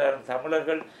 எல்லாரும்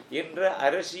தமிழர்கள் என்ற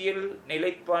அரசியல்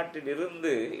நிலைப்பாட்டில்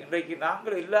இருந்து இன்றைக்கு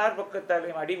நாங்கள் எல்லார்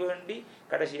பக்கத்தாலையும் அடிவேண்டி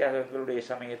கடைசியாக எங்களுடைய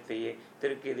சமயத்தையே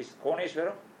திருக்கேலி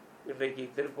கோணேஸ்வரம் இன்றைக்கு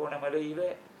திருக்கோணமலையில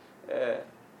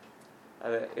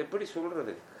அதை எப்படி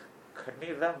சொல்றது,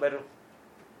 கண்ணீர் தான் வரும்.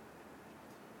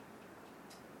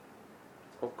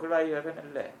 கொக்குழாய் வகம்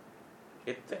இல்லை.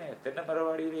 எத்தனை தென்னை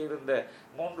மரவாடியிலே இருந்த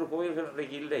 3 கோயில்கள்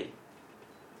இன்றைக்கு இல்லை.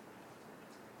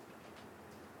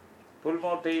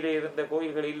 புல்மோட்டையிலே இருந்த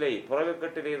கோயில்கள் இல்லை,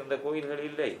 புறவக்கட்டிலே இருந்த கோயில்கள்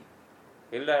இல்லை.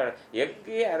 எல்லா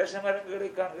எங்கே அரச மரங்களை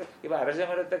காண்க. இப்ப அரச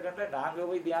மரத்தை கண்ட நாங்க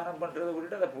போய் தியானம் பண்றதை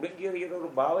விட்டு அதை புடுங்கி எறிகிற ஒரு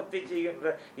பாவத்தை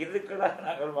செய்கின்ற இந்துக்களாக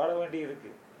நாங்கள் வாழ வேண்டி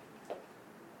இருக்கு.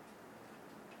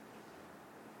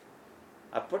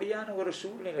 அப்படியான ஒரு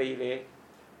சூழ்நிலையிலே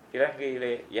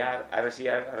இலங்கையிலே யார்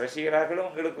அரசியலார்களும்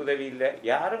உங்களுக்கு உதவி இல்லை,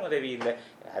 யாரும் உதவி இல்லை.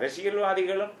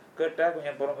 அரசியல்வாதிகளும் கேட்டா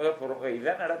கொஞ்சம் பொறுங்க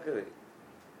இதுதான் நடக்குது.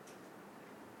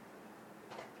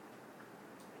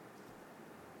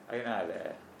 அதனால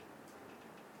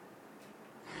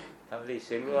தந்தை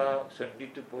செல்வா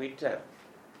சொல்லிட்டு போயிட்டார்,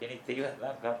 இனி தெய்வம்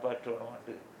தான்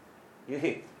காப்பாற்றணும்ட்டு.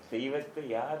 இது தெய்வத்தை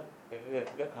யார்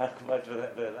எங்க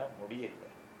காப்பாற்றுறதுன்றதுதான் முடியல.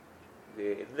 இது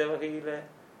எந்த வகையில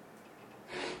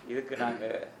இதுக்கு நாங்க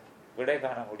விடை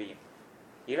காண முடியும்?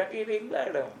 இலங்கையில எல்லா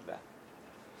இடமும் தான்.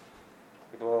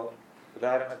 இப்போ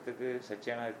உதாரணத்துக்கு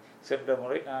சென்ற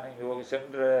முறை நான்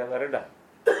சென்ற வருடம்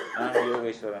நான்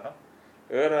யோகேஸ்வரனும்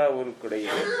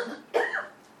ஏறாவூருக்குடையே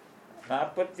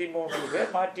 43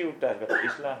 பேர் மாற்றி விட்டார்கள்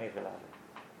இஸ்லாமியர்களால்.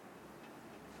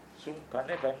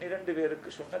 12 பேருக்கு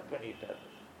சுன்னத்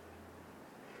பண்ணிட்டார்கள்.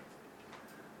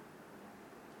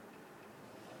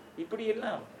 இப்படி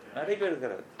எல்லாம்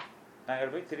நடைபெறுகிறது.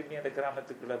 நாங்கள் போய் திரும்பி அந்த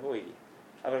கிராமத்துக்குள்ள போய்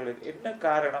அவர்களுக்கு என்ன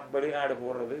காரணம் வெளிநாடு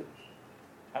போடுறது,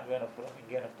 அங்கே அனுப்புறோம்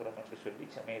இங்கே அனுப்புறோம் என்று சொல்லி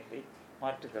சமயத்தை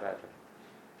மாற்றுகிறார்கள்.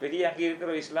 பெரிய அங்கே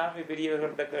இருக்கிற இஸ்லாமிய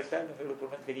பெரியவர்கள்ட்ட கேட்டால் எங்களுக்கு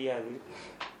ஒன்றும் தெரியாது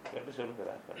என்று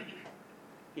சொல்கிறார்கள்.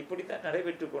 இப்படித்தான்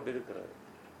நடைபெற்று கொண்டிருக்கிறது.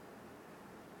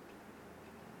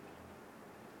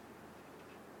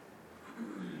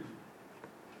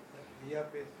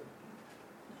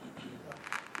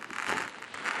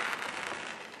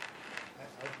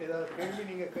 ஏதாவது கேள்வி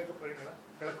நீங்க கேட்க போறீங்களா?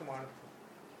 கிழக்கு மாநிலம்.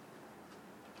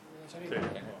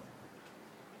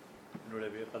 என்னுடைய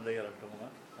பேர் கந்தையா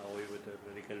ரத்னகுமார். நான் ஓய்வு பெற்ற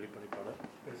பிரதி கல்வி பணிப்பாளர்.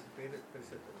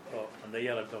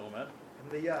 கந்தையா ரத்னகுமார்.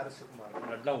 கந்தையா அரசகுமார்.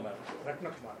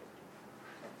 ரத்னகுமார்.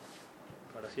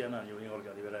 கடைசியாக நான் யூனியன்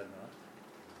காலேஜ் அதிபராக இருந்தேன்.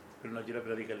 கிளிநொச்சியில்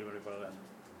பிரதி கல்வி பணிப்பாளராக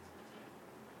இருந்தேன்.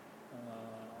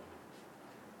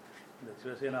 இந்த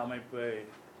சிவசேனா அமைப்பை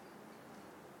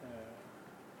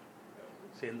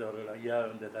சேர்ந்தவர்கள் ஐயா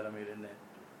இந்த தலைமையில்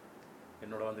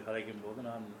என்னோட வந்து கதைக்கும் போது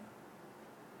நான்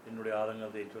என்னுடைய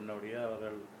ஆதங்கத்தை சொன்னபடியே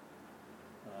அவர்கள்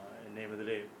என்னை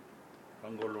இதிலே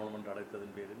பங்கொள்ளணும் என்று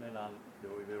அழைத்ததன் பேரில் நான்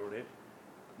இவரோட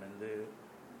இணைந்து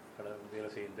வேலை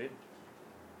செய்கின்றேன்.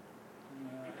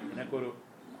 எனக்கு ஒரு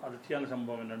அதிர்ச்சியான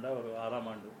சம்பவம் என்னென்னா, ஒரு 6ஆம்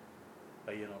ஆண்டு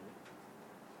பையனோடு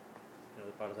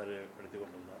எனது பாடசாலையை படித்து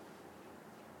கொண்டிருந்தான்.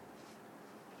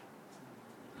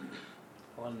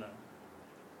 அவன்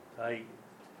தாய்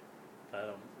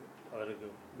அவருக்கு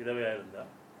விதவையாக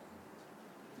இருந்தான்.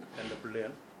 ரெண்டு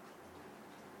பிள்ளைகள்.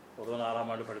 ஒருவன்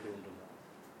 6ஆம் ஆண்டு படித்து கொண்டிருந்தான்.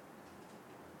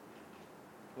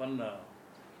 அவன்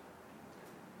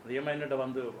அதிகமாக என்னிட்ட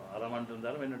வந்து 6ஆம் ஆண்டு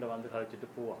இருந்தாலும் என்னிட்ட வந்து கழிச்சிட்டு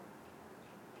போவான்.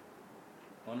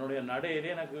 அவனுடைய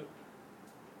நடையிலே எனக்கு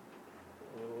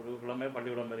ஒரு கிழமை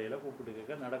பள்ளிக்கூடம் வரையில் கூப்பிட்டு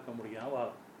கேட்க நடக்க முடியாமல் வா.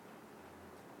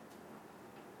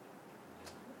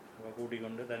 அவன் கூட்டிக்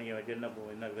கொண்டு தனியாக வச்சு என்ன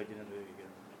பிரச்சனை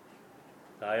இருக்கிறது.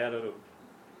 தாயார் ஒரு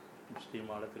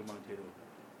முஸ்லீமால திருமணம் செய்து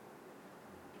விட்டார்.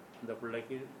 அந்த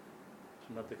பிள்ளைக்கு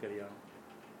சுன்னத்து கல்யாணம்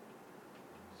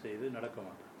செய்து நடக்க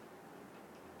மாட்டான்.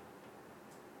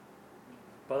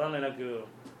 இப்போதான் எனக்கு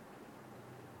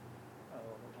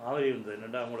ஆவரி இருந்தது.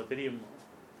 என்னென்னா அவங்களுக்கு தெரியும்,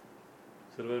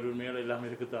 சிறுவர் உண்மைகள் எல்லாமே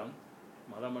இருக்குத்தான்.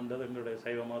 மதம் என்றது எங்களுடைய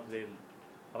சைவ மதத்திலே இருந்து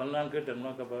அவன் நான் கேட்டேன்,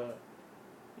 உனக்கு அப்போ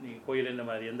நீ கோயில் என்ன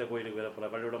மாதிரி எந்த கோயிலுக்கு விதப்பல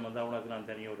பள்ளியிடம் வந்தால் உனக்கு நான்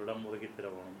தனியாக ஒரு இடம் ஒதுக்கி தர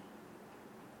போகணும்.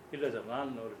 இல்லை சார்,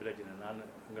 நான் ஒரு பிரச்சனை, நான்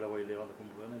எங்களை கோயிலே வந்து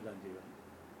கும்பிடுவேன், எல்லாம் செய்வேன்.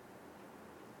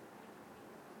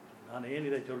 நான் ஏன்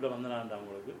இதை சொல்ல வந்தேன் நான்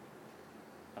அவங்களுக்கு,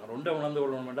 நாங்கள் ஒன்றை உணர்ந்து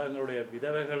கொள்ளணும்னா எங்களுடைய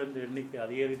விதவைகளின் எண்ணிக்கை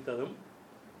அதிகரித்ததும்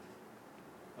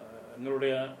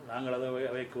எங்களுடைய நாங்கள்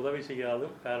அவைக்கு உதவி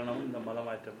செய்யாதும் காரணமும் இந்த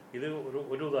மதமாற்றம். இது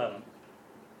ஒரு உதாரணம்.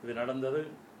 இது நடந்தது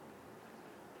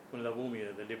புனித பூமி,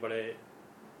 தெல்லிப்பளை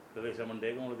பிரதேசம்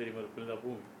மண்டேக்கு உங்களுக்கு தெரியும், ஒரு புனித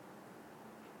பூமி.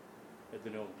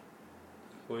 எத்தனையோ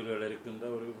கோயில்கள் இருக்கின்ற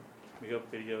ஒரு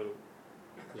மிகப்பெரிய ஒரு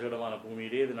விசேடமான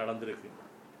பூமியிலே இது நடந்திருக்கு.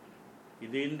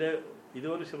 இது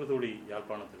ஒரு சிறுதுளி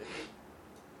யாழ்ப்பாணத்தில்.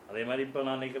 அதே மாதிரி இப்போ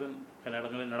நான் நினைக்கிறேன் சில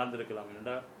இடங்களில் நடந்திருக்கலாம்.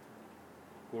 என்னென்னா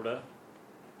கூட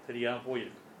தெரியாமல்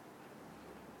போயிருக்கு.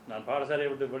 நான் பாடசாலையை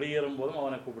விட்டு வெளியேறும் போதும்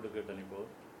அவனை கூப்பிட்டு கேட்டேன், இப்போது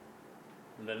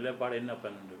இந்த நிலைப்பாடு என்ன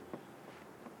பண்ணு.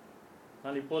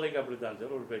 நான் இப்போதைக்கு அப்படித்தான்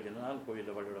சார், ஒரு பிரச்சனை, நான்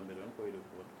கோயிலில் பள்ளியிடம் பெறுவேன், கோயிலுக்கு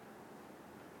போவேன்.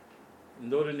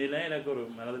 இந்த ஒரு நிலை எனக்கு ஒரு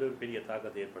மனதில் ஒரு பெரிய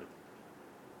தாக்கத்தை ஏற்படுத்தி.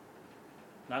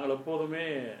 நாங்கள் எப்போதுமே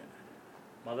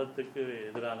மதத்துக்கு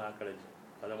எதிரான ஆக்களை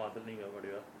அதை மாத்திரம் நீங்கள்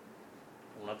வடிவாக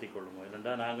உணர்த்தி கொள்ளுவோம்.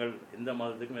 இல்லைண்டா நாங்கள் எந்த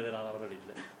மதத்துக்கும் எதிரானவர்கள்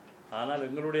இல்லை. ஆனால்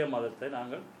எங்களுடைய மதத்தை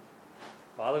நாங்கள்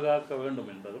பாதுகாக்க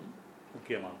வேண்டும் என்பதும்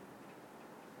முக்கியமானது.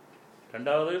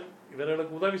 ரெண்டாவது,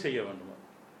 இவர்களுக்கு உதவி செய்ய வேண்டும்.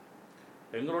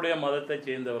 எங்களுடைய மதத்தை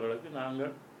சேர்ந்தவர்களுக்கு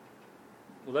நாங்கள்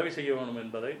உதவி செய்ய வேண்டும்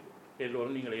என்பதை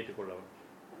எல்லோரும் நீங்கள் ஏற்றுக்கொள்ள வேண்டும்.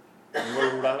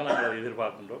 உங்களூடாக நாங்கள் அதை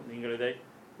எதிர்பார்க்கின்றோம். நீங்கள் இதை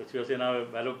சிவசேனாவை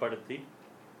வலுப்படுத்தி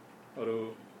ஒரு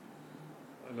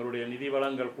எங்களுடைய நிதி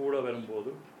வளங்கள் கூட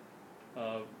வரும்போது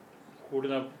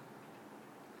கூடின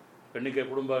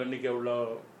குடும்ப எண்ணிக்கை உள்ள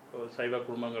சைவ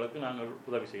குடும்பங்களுக்கு நாங்கள்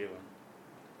உதவி செய்ய வேண்டும்.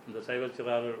 இந்த சைவ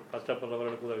சிறார்கள்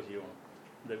கஷ்டப்படுறவர்களுக்கு உதவி செய்யணும்.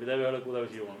 இந்த விதவைகளுக்கு உதவி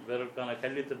செய்யணும். இதற்கான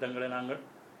கல்வி திட்டங்களை நாங்கள்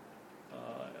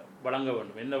வழங்க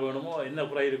வேண்டும். என்ன வேணுமோ, என்ன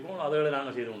குறை இருக்குமோ அதுகளை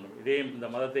நாங்கள் செய்து கொண்டோம். இதையும் இந்த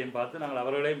மதத்தையும் பார்த்து நாங்கள்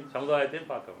அவர்களையும்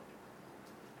சமுதாயத்தையும் பார்க்க வேண்டும்.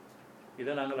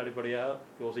 இதை நாங்கள் அடிப்படையாக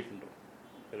யோசிக்கின்றோம்.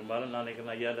 பெரும்பாலும் நான்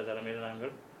நினைக்கிறேன் ஐயாண்ட தலைமையில்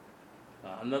நாங்கள்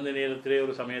அந்தந்த நேரத்திலே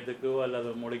ஒரு சமயத்துக்கோ அல்லது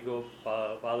மொழிக்கோ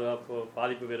பாதுகாப்பு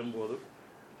பாதிப்பு வரும்போது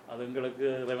அது எங்களுக்கு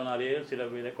இறைவனாலேயே சில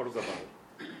இதை கொடுக்கப்படும்.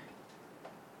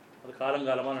 அது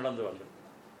காலங்காலமாக நடந்து வந்தது.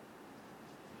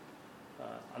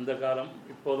 அந்த காலம்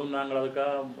இப்போதும் நாங்கள்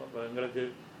அதுக்காக எங்களுக்கு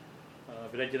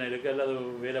பிரச்சனை இருக்குது அல்லது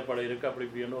வேலைப்பாடு இருக்குது அப்படி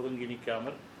இப்படி ஒதுங்கி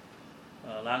நிற்காமல்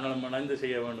நாங்களும் இணைந்து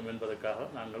செய்ய வேண்டும் என்பதற்காக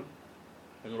நாங்கள்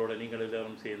எங்களோட நீங்கள்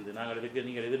எல்லோரும் சேர்ந்து நாங்கள் இதுக்கு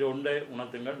நீங்கள் எதிர ஒன்றை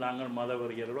உணர்த்துங்கள். நாங்கள் மத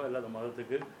வெறியர்களோ அல்லது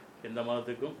மதத்துக்கு எந்த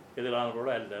மதத்துக்கும்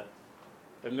எதிரானவர்களோ அல்ல.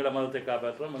 எங்களை மதத்தை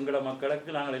காப்பாற்றுறோம். எங்களை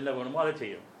மக்களுக்கு நாங்கள் என்ன வேணுமோ அதை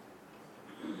செய்யும்.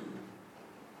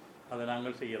 அதை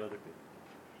நாங்கள் செய்கிறதுக்கு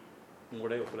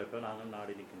உங்களுடைய ஒத்துழைப்பை நாங்கள்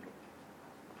நாடி நிற்கின்றோம்.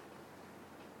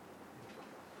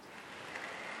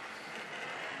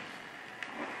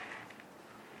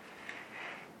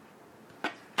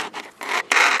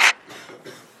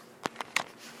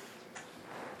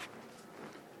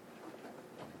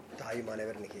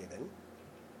 தாயுமானவர் நிகேதன்.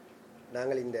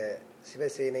 நாங்கள் இந்த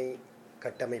சிவசேனை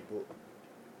கட்டமைப்பு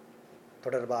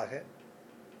தொடர்பாக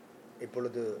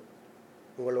இப்பொழுது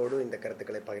உங்களோடு இந்த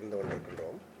கருத்துக்களை பகிர்ந்து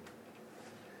கொண்டிருக்கின்றோம்.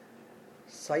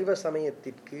 சைவ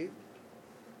சமயத்திற்கு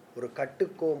ஒரு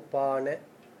கட்டுக்கோப்பான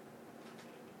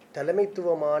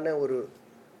தலைமைத்துவமான ஒரு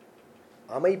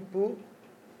அமைப்பு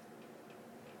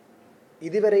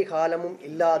இதுவரை காலமும்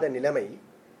இல்லாத நிலைமை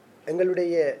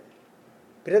எங்களுடைய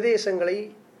பிரதேசங்களை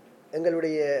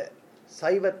எங்களுடைய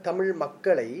சைவ தமிழ்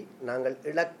மக்களை நாங்கள்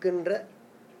இழக்கின்ற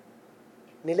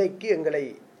நிலைக்கு எங்களை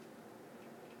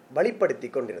வழிப்படுத்தி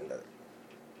கொண்டிருந்தது.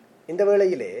 இந்த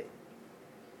வேளையிலே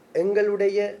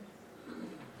எங்களுடைய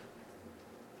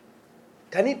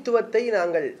தனித்துவத்தை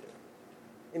நாங்கள்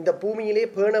இந்த பூமியிலே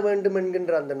பேண வேண்டும்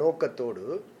என்கின்ற அந்த நோக்கத்தோடு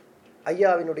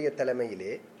ஐயாவினுடைய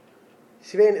தலைமையிலே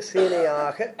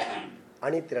சிவசேனையாக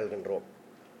அணிதிரள்கின்றோம்.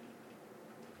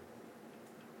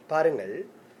 பாருங்கள்,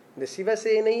 இந்த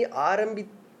சிவசேனை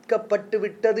ஆரம்பிக்கப்பட்டு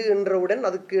விட்டது என்றவுடன்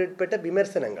அதுக்கு ஏற்பட்ட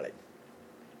விமர்சனங்களை,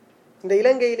 இந்த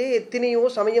இலங்கையிலே எத்தனையோ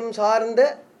சமயம் சார்ந்த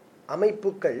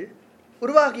அமைப்புகள்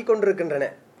உருவாகி கொண்டிருக்கின்றன.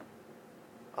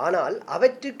 ஆனால்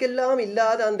அவற்றுக்கெல்லாம்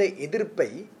இல்லாத அந்த எதிர்ப்பை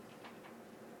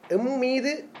எம்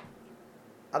மீது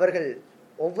அவர்கள்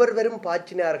ஒவ்வொருவரும்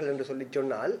பாய்ச்சினார்கள் என்று சொல்லி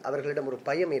சொன்னால் அவர்களிடம் ஒரு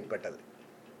பயம் ஏற்பட்டது.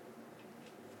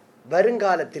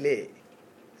 வருங்காலத்திலே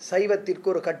சைவத்திற்கு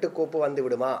ஒரு கட்டுக்கோப்பு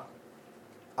வந்துவிடுமா,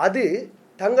 அது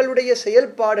தங்களுடைய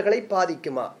செயல்பாடுகளை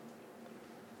பாதிக்குமா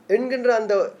என்கின்ற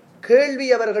அந்த கேள்வி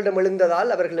அவர்களிடம் எழுந்ததால்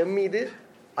அவர்கள் எம்மீது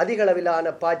அதிக அளவிலான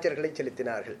பாய்ச்சல்களை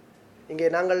செலுத்தினார்கள். இங்கே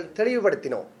நாங்கள்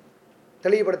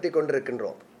தெளிவுபடுத்தி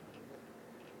கொண்டிருக்கின்றோம்.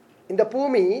 இந்த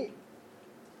பூமி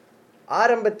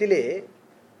ஆரம்பத்திலே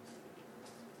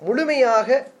முழுமையாக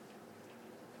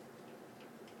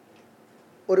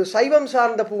ஒரு சைவம்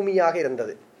சார்ந்த பூமியாக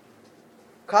இருந்தது.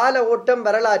 கால ஓட்டம்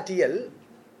வரலாற்றியல்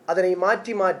அதனை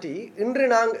மாற்றி மாற்றி இன்று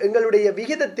எங்களுடைய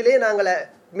விகிதத்திலே நாங்கள்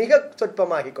மிக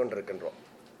சொற்பமாகி கொண்டிருக்கின்றோம்.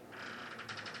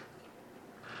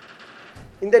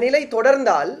 இந்த நிலை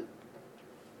தொடர்ந்தால்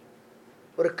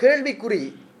ஒரு கேள்விக்குறி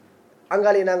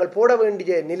அங்காலே நாங்கள் போட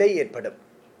வேண்டிய நிலை ஏற்படும்.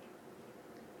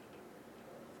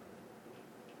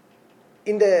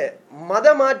 இந்த மத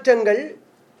மாற்றங்கள்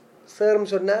சேரும்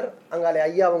சொன்னார், அங்காலே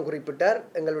ஐயாவும் குறிப்பிட்டார்,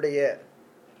 எங்களுடைய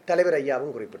தலைவர்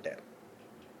ஐயாவும் குறிப்பிட்டார்.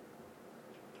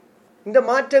 இந்த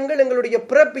மாற்றங்கள் எங்களுடைய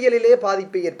பிறப்பியலிலே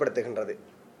பாதிப்பை ஏற்படுத்துகின்றது,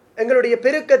 எங்களுடைய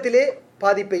பெருக்கத்திலே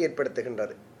பாதிப்பை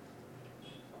ஏற்படுத்துகின்றது.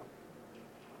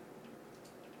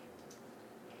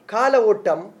 கால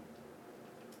ஓட்டம்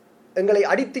எங்களை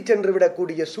அடித்து சென்று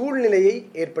விடக்கூடிய சூழ்நிலையை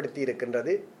ஏற்படுத்தி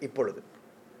இருக்கின்றது. இப்பொழுது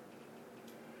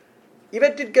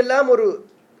இவற்றிற்கெல்லாம் ஒரு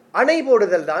அணை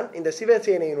போடுதல் தான் இந்த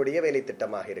சிவசேனையினுடைய வேலை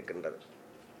திட்டமாக இருக்கின்றது.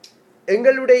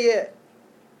 எங்களுடைய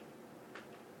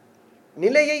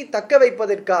நிலையை தக்க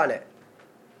வைப்பதற்கான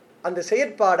அந்த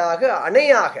செயற்பாடாக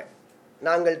அணையாக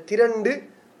நாங்கள் திரண்டு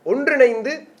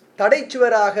ஒன்றிணைந்து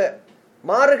தடைச்சுவராக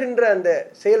மாறுகின்ற அந்த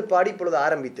செயல்பாடு இப்பொழுது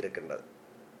ஆரம்பித்திருக்கின்றது.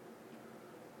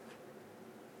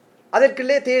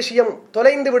 அதற்குள்ளே தேசியம்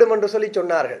தொலைந்து விடும் என்று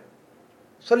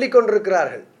சொல்லிக்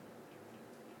கொண்டிருக்கிறார்கள்.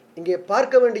 இங்கே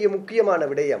பார்க்க வேண்டிய முக்கியமான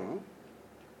விடயம்,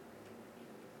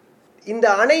 இந்த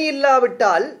அணை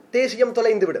இல்லாவிட்டால் தேசியம்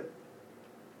தொலைந்துவிடும்.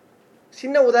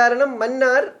 சின்ன உதாரணம்,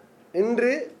 மன்னார்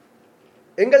இன்று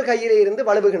எங்கள் கையிலே இருந்து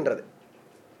வலுவுகின்றது.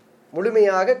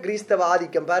 முழுமையாக கிறிஸ்தவ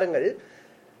ஆதிக்கம் பாருங்கள்.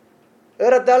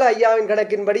 ஏறத்தாழ ஐயாவின்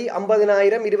கணக்கின்படி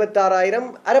 50,000 26,000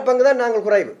 அரைப்பங்கு தான் நாங்கள்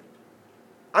குறைவு.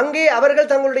 அங்கே அவர்கள்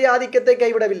தங்களுடைய ஆதிக்கத்தை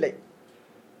கைவிடவில்லை.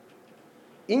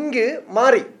 இங்கு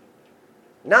மாறி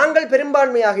நாங்கள்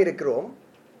பெரும்பான்மையாக இருக்கிறோம்.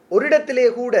 ஒரு இடத்திலே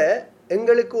கூட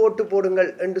எங்களுக்கு ஓட்டு போடுங்கள்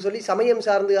என்று சொல்லி சமயம்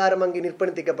சார்ந்து யாரும் அங்கு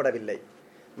நிர்பந்திக்கப்படவில்லை.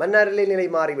 மன்னாரிலே நிலை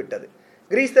மாறிவிட்டது.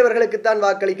 கிறிஸ்தவர்களுக்குத்தான்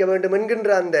வாக்களிக்க வேண்டும்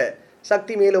என்கின்ற அந்த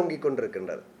சக்தி மேலோங்கிக்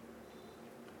கொண்டிருக்கின்றது.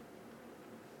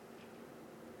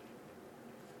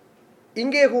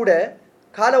 இங்கே கூட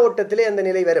கால ஓட்டத்திலே அந்த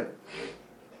நிலை வரும்.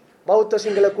 பௌத்த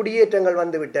சிங்கள குடியேற்றங்கள்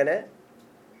வந்துவிட்டன.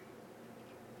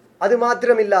 அது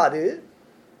மாத்திரமில்லாது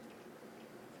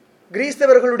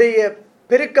கிறிஸ்தவர்களுடைய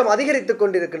பெருக்கம் அதிகரித்துக்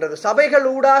கொண்டிருக்கின்றது. சபைகள்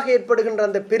ஊடாக ஏற்படுகின்ற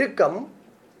அந்த பெருக்கம்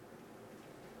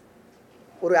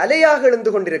ஒரு அலையாக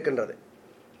எழுந்து கொண்டிருக்கின்றது.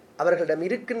 அவர்களிடம்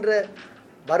இருக்கின்ற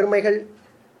வறுமைகள்,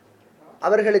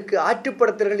 அவர்களுக்கு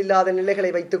ஆற்றுப்படுத்தல்கள் இல்லாத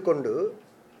நிலைகளை வைத்துக்கொண்டு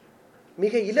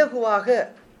மிக இலகுவாக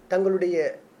தங்களுடைய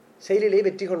செயலிலே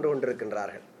வெற்றி கொண்டு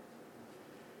கொண்டிருக்கின்றார்கள்.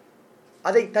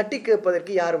 அதை தட்டி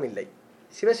கேட்பதற்கு யாரும் இல்லை.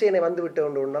 சிவசேனை வந்துவிட்டு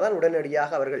கொண்டுதான்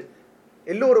உடனடியாக அவர்கள்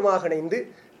எல்லோருமாக இணைந்து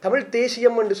தமிழ்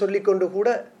தேசியம் என்று சொல்லிக்கொண்டு கூட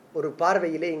ஒரு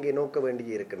பார்வையிலே இங்கே நோக்க வேண்டி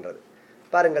இருக்கின்றது.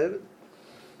 பாருங்கள்,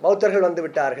 பௌத்தர்கள் வந்து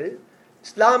விட்டார்கள்,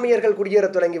 இஸ்லாமியர்கள் குடியேற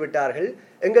தொடங்கி விட்டார்கள்.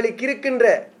 எங்களுக்கு இருக்கின்ற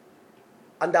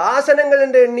அந்த ஆசனங்கள்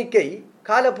என்ற எண்ணிக்கை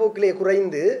காலப்போக்கிலே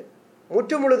குறைந்து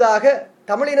முற்றுமுழுதாக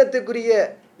தமிழினத்துக்குரிய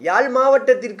யாழ்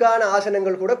மாவட்டத்திற்கான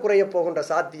ஆசனங்கள் கூட குறையப் போகின்ற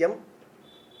சாத்தியம்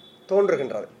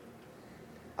தோன்றுகின்றது.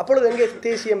 அப்பொழுது எங்கே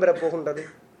தேசியம் பெறப் போகின்றது?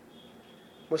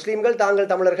 முஸ்லீம்கள் தாங்கள்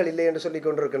தமிழர்கள் இல்லை என்று சொல்லிக்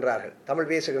கொண்டிருக்கின்றார்கள், தமிழ்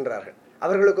பேசுகின்றார்கள்.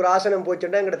 அவர்களுக்கு ஒரு ஆசனம்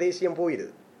போச்சுன்னா எங்களோட தேசியம்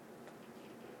போயிடுது.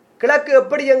 கிழக்கு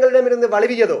எப்படி எங்களிடமிருந்து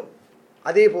வலுவியதோ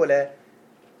அதே போல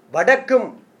வடக்கும்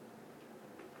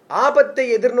ஆபத்தை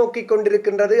எதிர்நோக்கி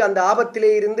கொண்டிருக்கின்றது. அந்த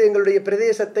ஆபத்திலே இருந்து எங்களுடைய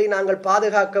பிரதேசத்தை நாங்கள்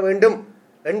பாதுகாக்க வேண்டும்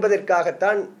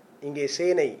என்பதற்காகத்தான் இங்கே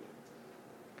சேனை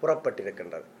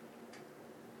புறப்பட்டிருக்கின்றது.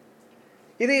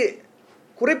 இது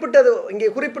இங்கே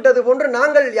குறிப்பிட்டது போன்று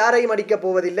நாங்கள் யாரையும் அடிக்கப்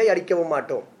போவதில்லை, அடிக்கவும்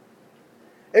மாட்டோம்.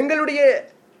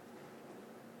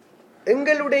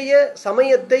 எங்களுடைய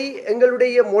சமயத்தை,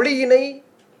 எங்களுடைய மொழியினை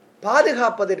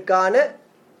பாதுகாப்பதற்கான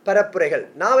பரப்புரைகள்.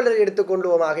 நாவலரை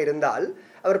எடுத்துக்கொள்வோமாக இருந்தால்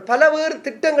அவர் பலவேறு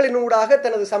திட்டங்களினூடாக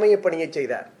தனது சமய பணியை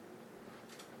செய்தார்.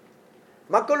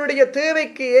 மக்களுடைய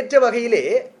தேவைக்கு ஏற்ற வகையிலே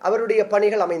அவருடைய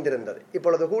பணிகள் அமைந்திருந்தது.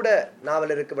 இப்பொழுது கூட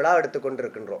நாவலருக்கு விழா எடுத்துக்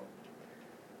கொண்டிருக்கின்றோம்.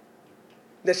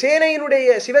 இந்த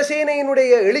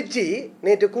சிவசேனையினுடைய எழுச்சி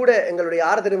நேற்று கூட எங்களுடைய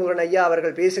ஆர்தரமுகன் ஐயா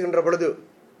அவர்கள் பேசுகின்ற பொழுது,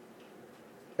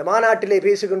 இந்த மாநாட்டிலே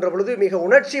பேசுகின்ற பொழுது மிக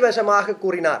உணர்ச்சி வசமாக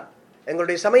கூறினார்.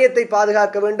 எங்களுடைய சமயத்தை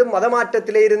பாதுகாக்க வேண்டும்,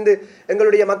 மதமாற்றத்திலே இருந்து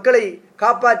எங்களுடைய மக்களை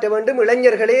காப்பாற்ற வேண்டும்,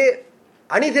 இளைஞர்களே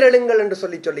அணிதிரளுங்கள் என்று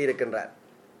சொல்லி இருக்கின்றார்.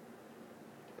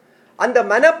 அந்த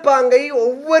மனப்பாங்கை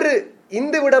ஒவ்வொரு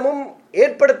இந்துவிடமும்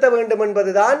ஏற்படுத்த வேண்டும்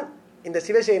என்பதுதான் இந்த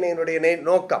சிவசேனையினுடைய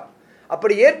நோக்கம்.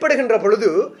 அப்படி ஏற்படுகின்ற பொழுது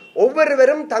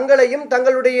ஒவ்வொருவரும் தங்களையும்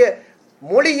தங்களுடைய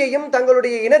மொழியையும்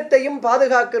தங்களுடைய இனத்தையும்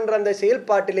பாதுகாக்கின்ற அந்த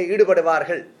செயல்பாட்டிலே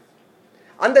ஈடுபடுவார்கள்.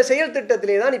 அந்த செயல்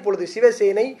திட்டத்திலே தான் இப்பொழுது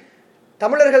சிவசேனை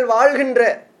தமிழர்கள் வாழ்கின்ற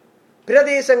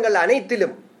பிரதேசங்கள்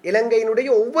அனைத்திலும், இலங்கையினுடைய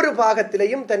ஒவ்வொரு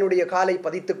பாகத்திலையும் தன்னுடைய காலை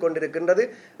பதித்துக் கொண்டிருக்கின்றது.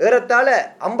 ஏறத்தாழ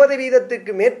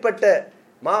 50% மேற்பட்ட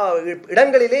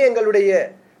இடங்களிலே எங்களுடைய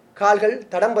கால்கள்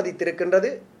தடம் பதித்திருக்கின்றது.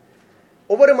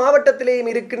 ஒவ்வொரு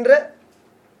மாவட்டத்திலேயும் இருக்கின்ற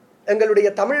எங்களுடைய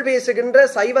தமிழ் பேசுகின்ற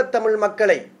சைவ தமிழ்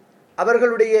மக்களை,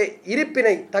 அவர்களுடைய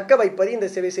இருப்பினை தக்க வைப்பது இந்த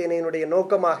சிவசேனையினுடைய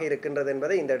நோக்கமாக இருக்கின்றது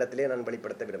என்பதை இந்த இடத்திலே நான்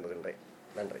வெளிப்படுத்த விரும்புகின்றேன்.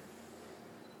 நன்றி.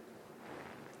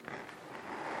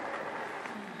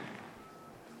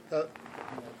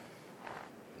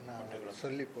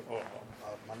 சொல்லி போட்டோம்.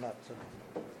 மன்னார்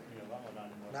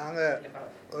நாங்கள்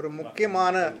ஒரு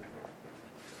முக்கியமான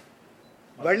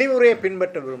வழிமுறையை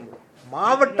பின்பற்ற விரும்புகிறோம்.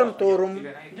 மாவட்டம்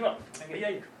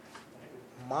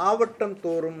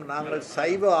தோறும் நாங்கள்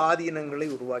சைவ ஆதீனங்களை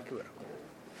உருவாக்கி வருகிறோம்.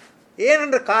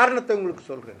 ஏனென்ற காரணத்தை உங்களுக்கு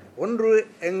சொல்கிறேன். ஒன்று,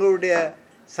 எங்களுடைய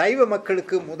சைவ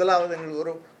மக்களுக்கு முதலாவது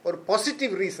எங்களுக்கு ஒரு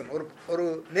பாசிட்டிவ் ரீசன், ஒரு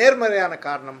நேர்மறையான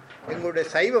காரணம். எங்களுடைய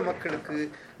சைவ மக்களுக்கு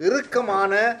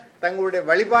இறுக்கமான தங்களுடைய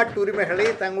வழிபாட்டு உரிமைகளை,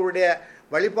 தங்களுடைய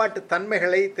வழிபாட்டு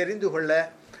தன்மைகளை தெரிந்து கொள்ள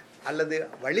அல்லது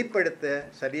வழிப்படுத்த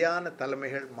சரியான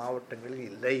தலைமைகள் மாவட்டங்களில்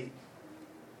இல்லை.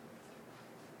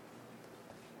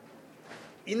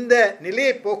 இந்த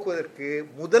நிலையை போக்குவதற்கு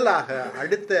முதலாக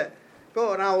இப்போ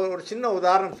நான் ஒரு சின்ன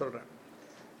உதாரணம் சொல்கிறேன்.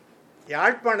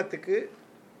 யாழ்ப்பாணத்துக்கு,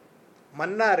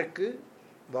 மன்னாருக்கு,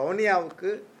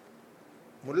 வவுனியாவுக்கு,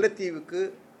 முல்லைத்தீவுக்கு,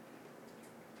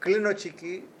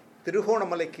 கிளிநொச்சிக்கு,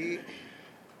 திருகோணமலைக்கு,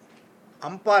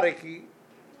 அம்பாறைக்கு,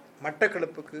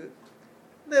 மட்டக்களப்புக்கு,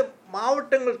 இந்த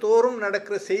மாவட்டங்கள் தோறும்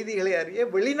நடக்கிற செய்திகளை அறிய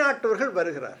வெளிநாட்டவர்கள்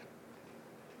வருகிறார்.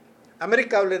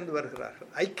 அமெரிக்காவிலிருந்து வருகிறார்கள்,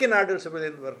 ஐக்கிய நாடுகள்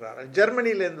சபையிலிருந்து வருகிறார்கள்,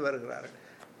 ஜெர்மனியிலிருந்து வருகிறார்கள்.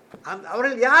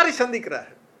 அவர்கள் யாரை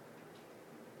சந்திக்கிறார்கள்?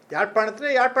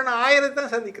 யாழ்ப்பாணத்தில் யாழ்ப்பாணம் 1000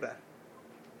 தான் சந்திக்கிறார்.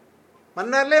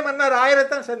 மன்னார் 1000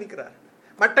 தான் சந்திக்கிறார்.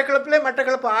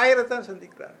 மட்டக்களப்பு 1000 தான்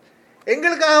சந்திக்கிறார்.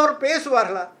 எங்களுக்காக அவர்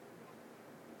பேசுவார்களா?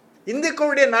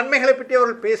 இந்துக்களுடைய நன்மைகளை பற்றி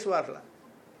அவர்கள் பேசுவார்களா?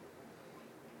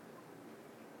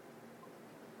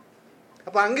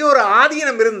 அப்போ அங்கே ஒரு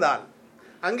ஆதீனம் இருந்தால்,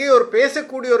 அங்கே ஒரு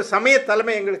பேசக்கூடிய ஒரு சமய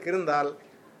தலைமை எங்களுக்கு இருந்தால்,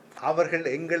 அவர்கள்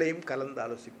எங்களையும் கலந்து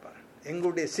ஆலோசிப்பார்,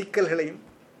 எங்களுடைய சிக்கல்களையும்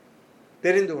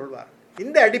தெரிந்து கொள்வார்.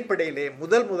 இந்த அடிப்படையிலே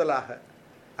முதலாக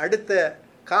அடுத்த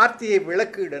கார்த்திகை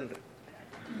விளக்கீடன்று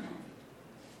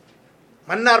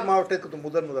மன்னார் மாவட்டத்துக்கு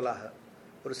முதலாக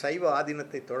ஒரு சைவ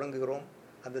ஆதீனத்தை தொடங்குகிறோம்.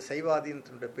 அந்த சைவ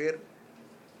ஆதீனத்தினுடைய பேர்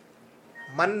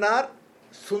மன்னார்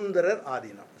சுந்தரர்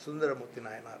ஆதீனம், சுந்தரமூர்த்தி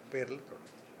நாயனார் பேரில்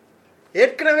தொடரும்.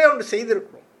 ஏற்கனவே ஒன்று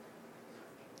செய்திருக்கிறோம்.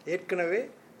 ஏற்கனவே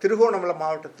திருகோணமலை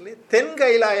மாவட்டத்திலே தென்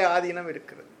கைலாய ஆதீனம்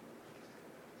இருக்கிறது.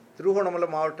 திருகோணமலை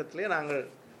மாவட்டத்திலே நாங்கள்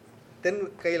தென்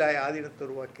கைலாய ஆதீனத்தை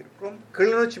உருவாக்கியிருக்கிறோம்.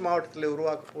 கிளிநொச்சி மாவட்டத்தில்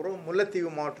உருவாக்க போகிறோம்,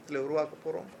 முல்லைத்தீவு மாவட்டத்தில் உருவாக்க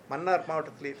போகிறோம், மன்னார்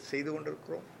மாவட்டத்திலே செய்து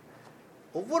கொண்டிருக்கிறோம்.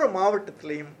 ஒவ்வொரு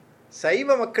மாவட்டத்திலையும் சைவ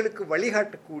மக்களுக்கு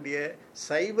வழிகாட்டக்கூடிய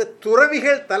சைவ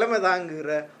துறவிகள் தலைமை தாங்குகிற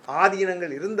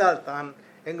ஆதீனங்கள் இருந்தால்தான்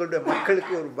எங்களுடைய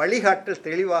மக்களுக்கு ஒரு வழிகாட்டல்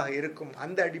தெளிவாக இருக்கும்.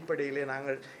 அந்த அடிப்படையிலே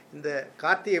நாங்கள் இந்த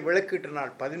கார்த்திகை விளக்கீட்டு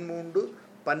நாள்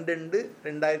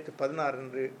 13/12/2016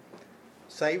 அன்று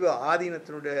சைவ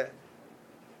ஆதீனத்தினுடைய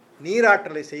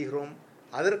நீராட்டலை செய்கிறோம்.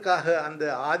 அதற்காக அந்த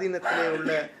ஆதீனத்திலே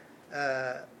உள்ள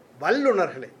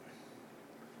வல்லுநர்களை,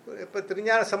 இப்போ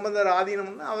திருஞான சம்பந்தர்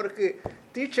ஆதீனம்னா அவருக்கு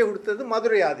தீட்சை கொடுத்தது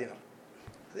மதுரை ஆதீனம்.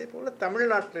 அதே போல்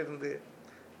தமிழ்நாட்டிலிருந்து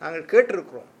நாங்கள்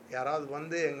கேட்டிருக்கிறோம், யாராவது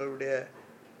வந்து எங்களுடைய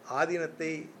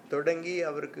ஆதீனத்தை தொடங்கி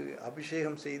அவருக்கு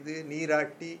அபிஷேகம் செய்து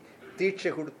நீராட்டி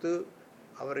தீட்சை கொடுத்து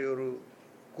அவரை ஒரு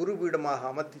குருபீடமாக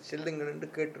அமர்த்தி செல்லுங்கள் என்று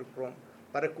கேட்டிருக்கிறோம்.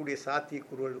 வரக்கூடிய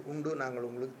சாத்தியக்கூறுகள் உண்டு, நாங்கள்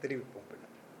உங்களுக்கு தெரிவிப்போம்.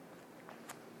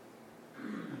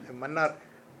 மன்னார்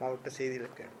மாவட்ட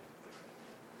செய்தியில் கேட்டு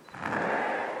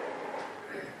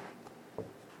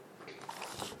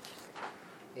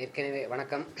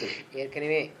வணக்கம்.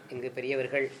 ஏற்கனவே இங்கு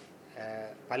பெரியவர்கள்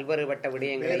பல்வேறுபட்ட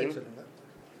விடயங்களையும்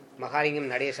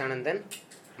மகாலிங்கம் நடேசானந்தன்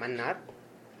மன்னார்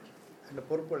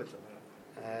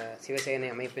சிவசேனை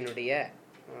அமைப்பினுடைய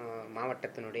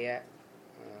மாவட்டத்தினுடைய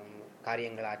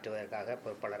காரியங்கள் ஆற்றுவதற்காக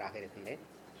பொறுப்பாளராக இருக்கின்றேன்.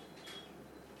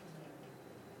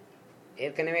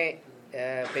 ஏற்கனவே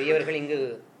பெரியவர்கள் இங்கு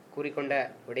கூறிக்கொண்ட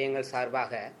விடயங்கள்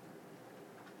சார்பாக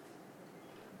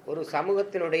ஒரு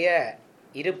சமூகத்தினுடைய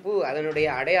இருப்பு அதனுடைய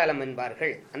அடையாளம்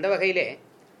என்பார்கள். அந்த வகையிலே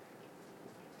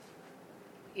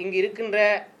இங்கு இருக்கின்ற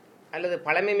அல்லது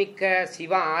பழமைமிக்க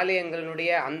சிவ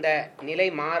ஆலயங்களினுடைய அந்த நிலை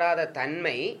மாறாத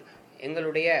தன்மை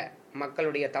எங்களுடைய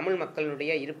மக்களுடைய தமிழ்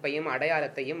மக்களுடைய இருப்பையும்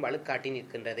அடையாளத்தையும் வலுக்காட்டி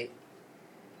நிற்கின்றது.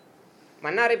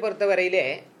 மன்னாரை பொறுத்தவரையிலே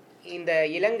இந்த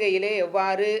இலங்கையிலே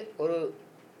எவ்வாறு ஒரு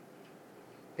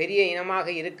பெரிய இனமாக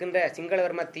இருக்கின்ற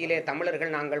சிங்களவர் மத்தியிலே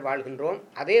தமிழர்கள் நாங்கள் வாழ்கின்றோம்,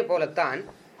 அதே போலத்தான்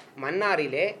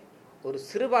மன்னாரிலே ஒரு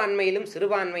சிறுபான்மையிலும்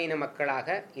சிறுபான்மையின மக்களாக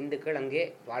இந்துக்கள் அங்கே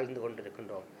வாழ்ந்து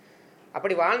கொண்டிருக்கின்றோம்.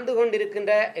 அப்படி வாழ்ந்து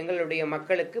கொண்டிருக்கின்ற எங்களுடைய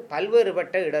மக்களுக்கு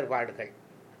பல்வேறுபட்ட இடர்பாடுகள்,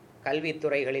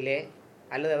 கல்வித்துறைகளிலே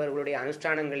அல்லது அவர்களுடைய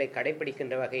அனுஷ்டானங்களை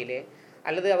கடைபிடிக்கின்ற வகையிலே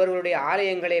அல்லது அவர்களுடைய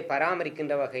ஆலயங்களை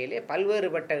பராமரிக்கின்ற வகையிலே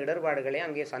பல்வேறுபட்ட இடர்பாடுகளை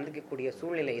அங்கே சந்திக்கக்கூடிய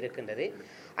சூழ்நிலை இருக்கின்றது.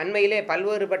 அண்மையிலே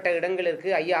பல்வேறுபட்ட இடங்களுக்கு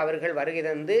ஐயா அவர்கள் வருகை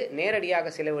தந்து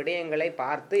நேரடியாக சில விடயங்களை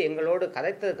பார்த்து எங்களோடு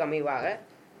கதைத்ததுக்கு அமைவாக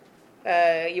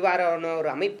இவ்வாறான ஒரு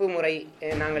அமைப்பு முறை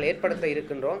நாங்கள் ஏற்படுத்த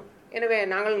இருக்கின்றோம். எனவே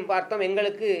நாங்கள் பார்த்தோம்,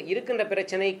 எங்களுக்கு இருக்கின்ற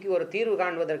பிரச்சனைக்கு ஒரு தீர்வு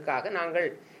காண்பதற்காக நாங்கள்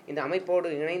இந்த அமைப்போடு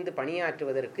இணைந்து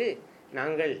பணியாற்றுவதற்கு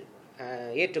நாங்கள்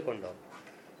ஏற்றுக்கொண்டோம்.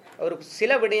 ஒரு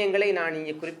சில விடயங்களை நான்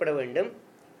இங்கே குறிப்பிட வேண்டும்.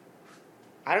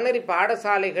 அறநெறி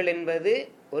பாடசாலைகள் என்பது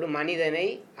ஒரு மனிதனை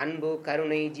அன்பு,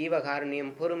 கருணை,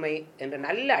 ஜீவகாருண்யம், பொறுமை என்ற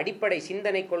நல்ல அடிப்படை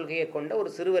சிந்தனை கொள்கையை கொண்ட ஒரு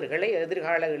சிறுவர்களை,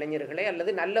 எதிர்கால இளைஞர்களை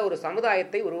அல்லது நல்ல ஒரு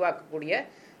சமுதாயத்தை உருவாக்கக்கூடிய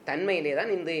தன்மையிலே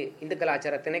தான் இந்த இந்து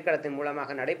கலாச்சார திணைக்களத்தின்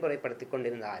மூலமாக நடைமுறைப்படுத்தி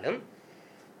கொண்டிருந்தாலும்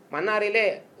மன்னாரிலே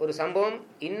ஒரு சம்பவம்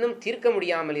இன்னும் தீர்க்க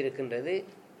முடியாமல் இருக்கின்றது.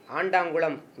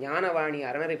 ஆண்டாங்குளம் ஞானவாணி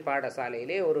அறநெறி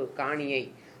பாடசாலையிலே ஒரு காணியை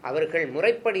அவர்கள்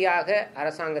முறைப்படியாக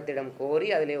அரசாங்கத்திடம் கோரி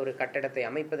அதிலே ஒரு கட்டடத்தை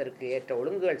அமைப்பதற்கு ஏற்ற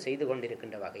ஒழுங்குகள் செய்து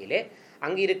கொண்டிருக்கின்ற வகையிலே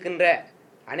அங்கு இருக்கின்ற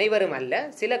அனைவரும் அல்ல,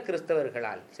 சில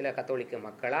கிறிஸ்தவர்களால், சில கத்தோலிக்க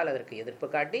மக்களால் அதற்கு எதிர்ப்பு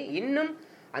காட்டி இன்னும்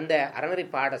அந்த அறநெறி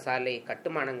பாடசாலை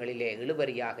கட்டுமானங்களிலே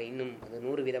இழுபறியாக இன்னும்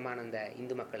 100 விதமான அந்த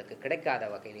இந்து மக்களுக்கு கிடைக்காத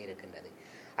வகையில் இருக்கின்றது.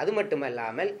 அது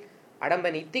மட்டுமல்லாமல்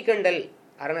அடம்பன் இத்திகண்டல்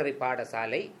அறநெறி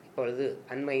பாடசாலை இப்பொழுது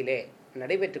அண்மையிலே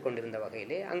நடைபெற்று கொண்டிருந்த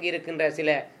வகையிலே அங்கு இருக்கின்ற சில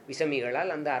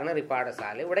விசமிகளால் அந்த அறநெறி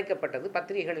பாடசாலை உடைக்கப்பட்டது.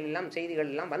 பத்திரிகைகள் எல்லாம்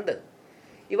செய்திகள் எல்லாம் வந்தது.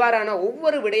 இவ்வாறான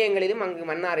ஒவ்வொரு விடயங்களிலும் அங்கு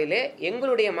மன்னாரிலே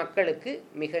எங்களுடைய மக்களுக்கு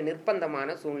மிக நிர்பந்தமான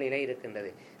சூழ்நிலை இருக்கின்றது.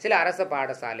 சில அரச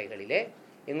பாடசாலைகளிலே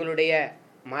எங்களுடைய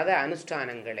மத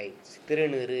அனுஷ்டானங்களை,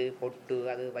 திருநீறு, பொட்டு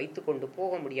அது வைத்து கொண்டு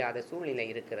போக முடியாத சூழ்நிலை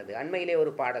இருக்கிறது. அண்மையிலே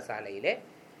ஒரு பாடசாலையிலே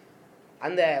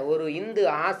அந்த ஒரு இந்து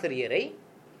ஆசிரியரை,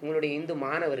 உங்களுடைய இந்து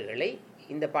மாணவர்களை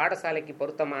இந்த பாடசாலைக்கு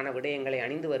பொருத்தமான விடயங்களை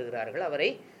அணிந்து வருகிறார்கள்,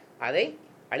 அதை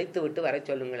அழித்துவிட்டு வர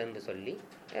சொல்லுங்கள் என்று சொல்லி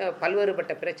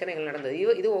பல்வேறுபட்ட பிரச்சனைகள் நடந்தது.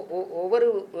 இது ஒவ்வொரு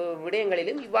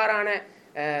விடயங்களிலும் இவ்வாறான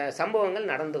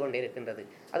சம்பவங்கள் நடந்து கொண்டிருக்கின்றது.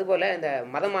 அதுபோல் இந்த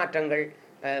மதமாற்றங்கள்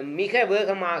மிக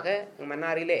வேகமாக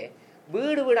மன்னாரிலே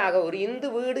வீடு வீடாக ஒரு இந்து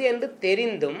வீடு என்று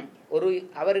தெரிந்தும்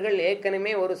அவர்கள்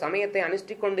ஏற்கனவே ஒரு சமயத்தை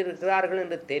அனுஷ்டிக் கொண்டிருக்கிறார்கள்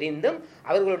என்று தெரிந்தும்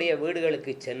அவர்களுடைய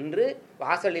வீடுகளுக்கு சென்று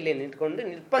வாசலிலே நிற்கொண்டு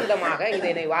நிர்பந்தமாக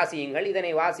இதனை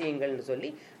வாசியுங்கள் என்று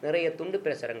சொல்லி நிறைய துண்டு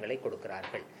பிரசுரங்களை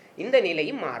கொடுக்கிறார்கள். இந்த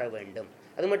நிலையும் மாற வேண்டும்.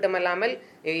 அது மட்டுமல்லாமல்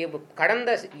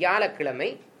கடந்த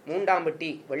வியாழக்கிழமை மூண்டாம்பட்டி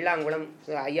வெள்ளாங்குளம்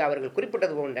ஐயா அவர்கள்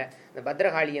குறிப்பிட்டது போன்ற இந்த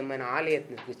பத்ரகாளியம்மன்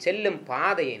ஆலயத்திற்கு செல்லும்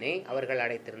பாதையினை அவர்கள்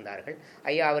அடைத்திருந்தார்கள்.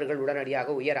 ஐயா அவர்கள்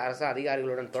உடனடியாக உயர் அரசு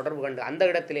அதிகாரிகளுடன் தொடர்பு கொண்டு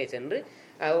அந்த இடத்திலே சென்று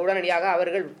உடனடியாக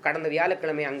அவர்கள் கடந்த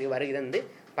வியாழக்கிழமை அங்கு வருகிறது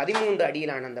 13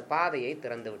 அடியிலான அந்த பாதையை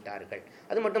திறந்து விட்டார்கள்.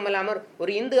 அது மட்டுமல்லாமல்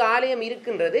ஒரு இந்து ஆலயம்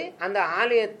இருக்கின்றது, அந்த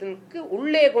ஆலயத்திற்கு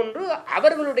உள்ளே கொண்டு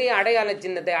அவர்களுடைய அடையாள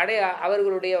சின்னத்தை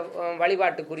அவர்களுடைய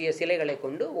வழிபாட்டுக்குரிய சிலைகளை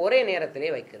கொண்டு ஒரே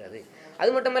நேரத்திலே வைக்கிறது.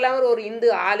 அது மட்டுமல்லாமல் ஒரு இந்து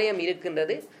ஆலயம்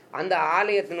இருக்கின்றது, அந்த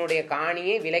ஆலயத்தினுடைய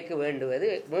காணியை விலைக்கு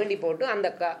வேண்டி போட்டு அந்த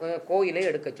கோயிலை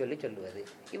எடுக்க சொல்லுவது.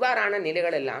 இவ்வாறான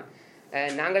நிலைகள் எல்லாம்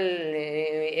நாங்கள்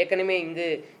ஏற்கனவே இங்கு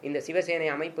இந்த சிவசேனை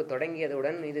அமைப்பு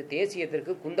தொடங்கியதுடன் இது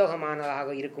தேசியத்திற்கு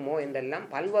குந்தகமானதாக இருக்குமோ என்றெல்லாம்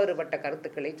பல்வேறுபட்ட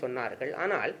கருத்துக்களை சொன்னார்கள்.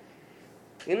 ஆனால்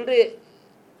இன்று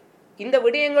இந்த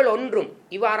விடயங்கள் ஒன்றும்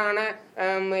இவ்வாறான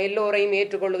எல்லோரையும்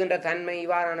ஏற்றுக்கொள்ளுகின்ற தன்மை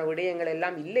இவ்வாறான விடயங்கள்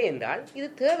எல்லாம் இல்லை என்றால் இது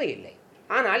தேவையில்லை.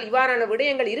 ஆனால் இவ்வாறான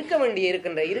விடயங்கள்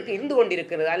இருந்து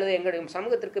கொண்டிருக்கிறது அல்லது எங்களுடைய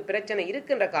சமூகத்திற்கு பிரச்சனை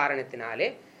இருக்கின்ற காரணத்தினாலே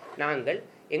நாங்கள்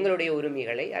எங்களுடைய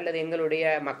உரிமைகளை அல்லது எங்களுடைய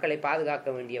மக்களை பாதுகாக்க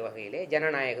வேண்டிய வகையிலே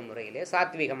ஜனநாயக முறையிலே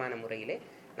சாத்வீகமான முறையிலே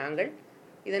நாங்கள்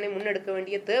இதனை முன்னெடுக்க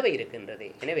வேண்டிய தேவை இருக்கின்றது.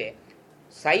 எனவே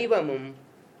சைவமும்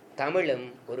தமிழும்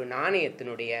ஒரு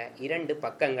நாணயத்தினுடைய 2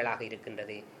 பக்கங்களாக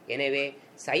இருக்கின்றது. எனவே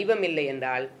சைவம் இல்லை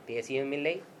என்றால் தேசியம்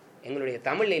இல்லை, எங்களுடைய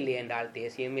தமிழ் இல்லை என்றால்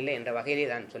தேசியம் இல்லை என்ற வகையிலே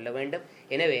தான் சொல்ல வேண்டும்.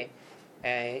 எனவே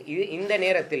இந்த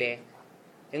நேரத்திலே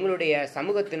எங்களுடைய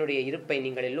சமூகத்தினுடைய இருப்பை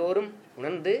நீங்கள் எல்லோரும்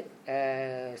உணர்ந்து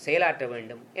செயலாற்ற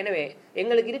வேண்டும். எனவே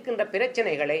எங்களுக்கு இருக்கின்ற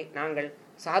பிரச்சனைகளை நாங்கள்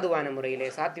சாதுவான முறையிலே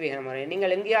சாத்வீக முறையில்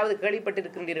நீங்கள் எங்கேயாவது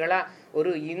கேள்விப்பட்டிருக்கின்றீர்களா?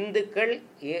 ஒரு இந்துக்கள்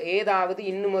ஏதாவது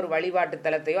இன்னும் ஒரு வழிபாட்டு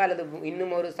தலத்தையோ அல்லது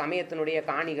இன்னும் ஒரு சமயத்தினுடைய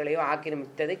காணிகளையோ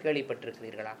ஆக்கிரமித்ததை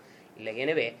கேள்விப்பட்டிருக்கிறீர்களா? இல்லை.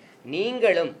 எனவே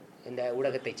நீங்களும் இந்த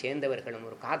ஊடகத்தை சேர்ந்தவர்களும்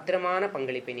ஒரு காத்திரமான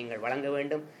பங்களிப்பை நீங்கள் வழங்க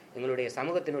வேண்டும். எங்களுடைய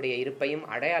சமூகத்தினுடைய இருப்பையும்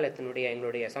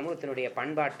எங்களுடைய சமூகத்தினுடைய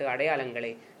பண்பாட்டு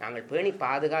அடையாளங்களை நாங்கள் பேணி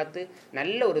பாதுகாத்து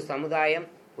நல்ல ஒரு சமுதாயம்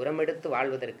உரமெடுத்து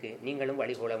வாழ்வதற்கு நீங்களும்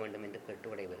வழிகோல வேண்டும் என்று கேட்டு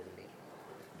விடைபெறுகின்றேன்.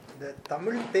 இந்த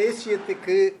தமிழ்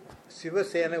தேசியத்துக்கு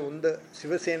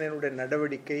சிவசேனையினுடைய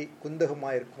நடவடிக்கை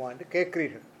குந்தகமாக இருக்குமா என்று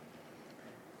கேட்கிறீர்கள்.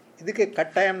 இதுக்கு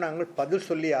கட்டாயம் நாங்கள் பதில்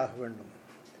சொல்லி ஆக வேண்டும்.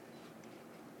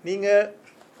 நீங்கள்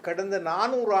கடந்த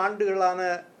 400 ஆண்டுகளான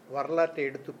வரலாற்றை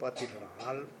எடுத்து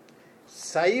பார்த்தீர்களானால்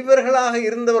சைவர்களாக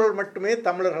இருந்தவர்கள் மட்டுமே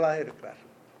தமிழர்களாக இருக்கிறார்.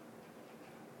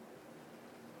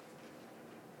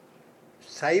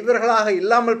 சைவர்களாக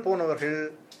இல்லாமல் போனவர்கள்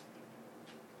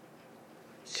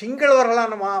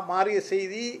சிங்களவர்களான மாறிய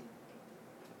செய்தி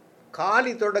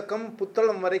காலி தொடக்கம்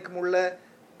புத்தளம் வரைக்கும் உள்ள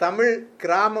தமிழ்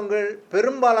கிராமங்கள்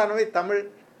பெரும்பாலானவை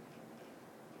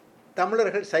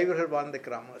தமிழர்கள் சைவர்கள் வாழ்ந்த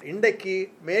கிராமங்கள். இன்றைக்கு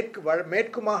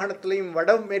மேற்கு மாகாணத்திலையும்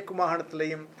வடமேற்கு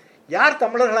மாகாணத்திலையும் யார்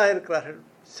தமிழர்களாக இருக்கிறார்கள்?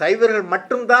 சைவர்கள்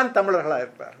மட்டும்தான் தமிழர்களாக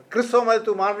இருக்கிறார்கள். கிறிஸ்தவ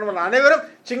மதத்துவ மாணவர்கள் அனைவரும்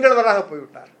சிங்களவராக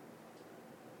போய்விட்டார்.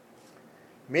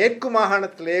 மேற்கு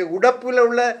மாகாணத்திலே உடப்பில்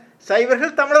உள்ள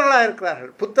சைவர்கள் தமிழர்களாக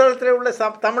இருக்கிறார்கள். புத்தளத்திலே உள்ள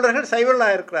தமிழர்கள்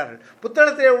சைவர்களாக இருக்கிறார்கள்.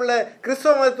 புத்தளத்திலே உள்ள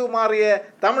கிறிஸ்தவ மதத்துவ மாறிய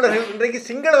தமிழர்கள் இன்றைக்கு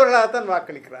சிங்களவர்களாகத்தான்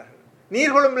வாக்களிக்கிறார்கள்.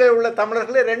 நீர்கொழும்பிலே உள்ள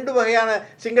தமிழர்களே 2 வகையான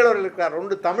சிங்களவர்கள் இருக்கிறார்.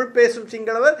 ஒன்று தமிழ் பேசும்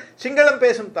சிங்களவர், சிங்களம்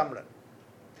பேசும் தமிழர்.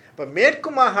 இப்போ மேற்கு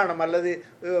மாகாணம் அல்லது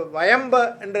வயம்ப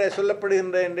என்று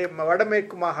சொல்லப்படுகின்ற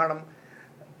வடமேற்கு மாகாணம்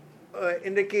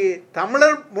இன்றைக்கு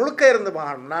தமிழர் முழுக்க இருந்த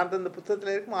மாகாணம். நான் இந்த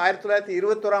புத்தகத்தில் இருக்கும்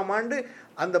 1921ஆம் ஆண்டு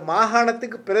அந்த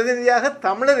மாகாணத்துக்கு பிரதிநிதியாக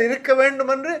தமிழர் இருக்க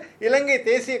வேண்டும் என்று இலங்கை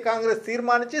தேசிய காங்கிரஸ்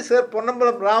தீர்மானித்து சேர்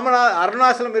பொன்னம்பலம்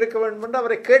அருணாசலம் இருக்க வேண்டும் என்று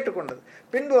அவரை கேட்டுக்கொண்டது.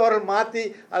 பின்பு அவர்கள் மாற்றி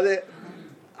அது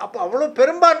அப்போ அவ்வளோ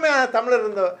பெரும்பான்மையான தமிழர்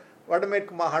இருந்த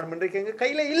வடமேற்கு மாகாணம் இன்றைக்கு எங்கள்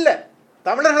கையில் இல்லை,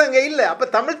 தமிழர்கள் அங்கே இல்லை. அப்போ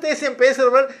தமிழ் தேசியம்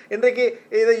பேசுகிறவர்கள் இன்றைக்கு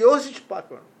இதை யோசித்து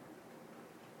பார்க்க வேண்டும்.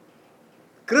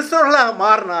 கிறிஸ்தவர்களாக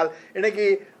மாறினால் இன்னைக்கு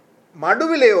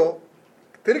மடுவிலேயோ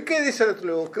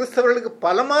திருக்கேதீஸ்வரத்திலேயோ கிறிஸ்தவர்களுக்கு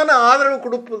பலமான ஆதரவு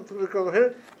கொடுப்பவர்கள்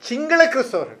சிங்கள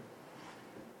கிறிஸ்தவர்கள்.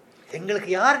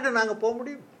 எங்களுக்கு யார்கிட்ட நாங்கள் போக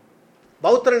முடியும்?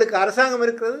 பௌத்தர்களுக்கு அரசாங்கம்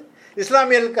இருக்கிறது,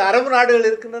 இஸ்லாமியர்களுக்கு அரபு நாடுகள்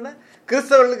இருக்கின்றன,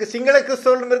 கிறிஸ்தவர்களுக்கு சிங்கள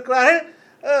கிறிஸ்தவர்களும் இருக்கிறார்கள்,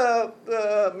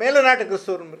 மேல நாட்டு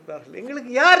கிறிஸ்தவரும் இருக்கிறார்கள்.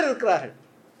 எங்களுக்கு யார் இருக்கிறார்கள்?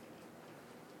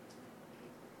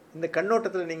 இந்த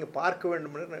கண்ணோட்டத்தில் நீங்கள் பார்க்க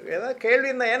வேண்டும். ஏதாவது கேள்வி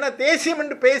இருந்தால், ஏன்னா தேசியம்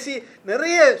என்று பேசி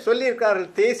நிறைய சொல்லியிருக்கார்கள்.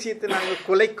 தேசியத்தை நாங்கள்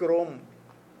குலைக்கிறோம்.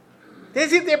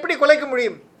 தேசியத்தை எப்படி குலைக்க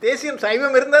முடியும்? தேசியம்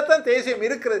சைவம் இருந்தால் தான் தேசியம்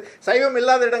இருக்கிறது. சைவம்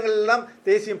இல்லாத இடங்கள் எல்லாம்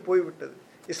தேசியம் போய்விட்டது.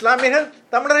 இஸ்லாமியர்கள்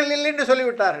தமிழர்கள் இல்லை என்று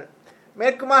சொல்லிவிட்டார்கள்.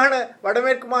 மேற்கு மாகாண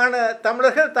வடமேற்கு மாகாண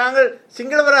தமிழர்கள் தாங்கள்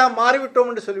சிங்களவராக மாறிவிட்டோம்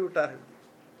என்று சொல்லிவிட்டார்கள்.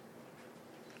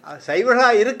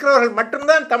 சைவர்களாக இருக்கிறவர்கள்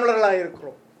மட்டும்தான் தமிழர்களாக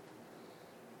இருக்கிறோம்.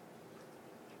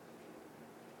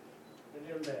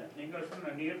 நீங்கள்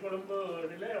சொன்ன நீர்கொழும்பு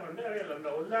இதில் வந்து அந்த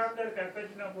ஒல்லாந்தர்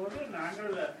கைப்பற்றின போது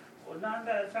நாங்கள் ஒல்லாந்த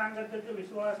அரசாங்கத்துக்கு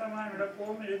விசுவாசமாக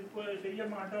நடப்போம், எதிர்ப்பு செய்ய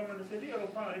மாட்டோம் என்று சொல்லி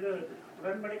இது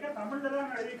உடன்படிக்கை தமிழில்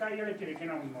தான் எழுதி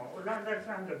கையளிச்சிருக்கணும் ஒல்லாந்த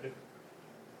அரசாங்கத்துக்கு.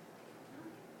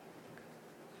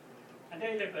 அதே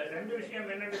இல்லை, இப்போ ரெண்டு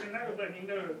விஷயம் என்னன்னா, இப்போ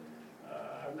நீங்கள்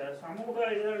அந்த சமூக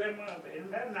இதில்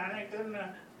இருந்தால் நான்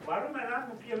நினைக்கிறேன் வறுமை தான்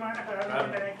முக்கியமான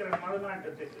காரணம் நினைக்கிறேன்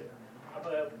மறுநாட்டத்துக்கு. அப்போ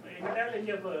எங்களால்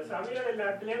இங்கே இப்போ சமையல்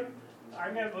எல்லாத்துலேயும்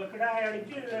அங்கே கிடாய்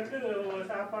அடித்து இதுலேருந்து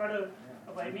சாப்பாடு.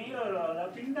 அப்போ நீங்கள்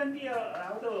பின்தங்கிய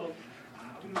அதாவது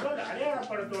முதல்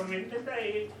அடையாளப்படுத்தணும். எந்தெந்த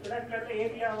இடங்களில்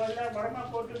ஏரியாவில் வறுமை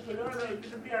போட்டு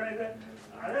திருப்தியானது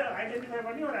அதை ஐடென்டிஃபை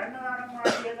பண்ணி ஒரு அன்னதானம்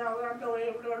மாதிரி ஏதாவது அந்த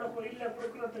கோயிலில்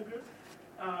கொடுக்குறதுக்கு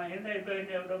என்ன இப்போ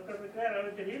இந்த டாக்டர் இருக்கார்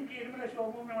அவர் தெரியும். இருமலை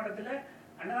சிவபூமி மடத்தில்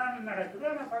அன்னதானம் நடக்குது.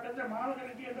 ஆனால் பக்கத்தில்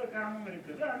மாவகரட்டி என்ற கிராமம்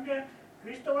இருக்குது. அங்கே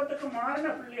கிறிஸ்தவத்துக்கு மாறின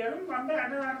பிள்ளைகளும் அந்த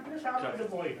அன்னதானத்துக்கு சாப்பிட்டு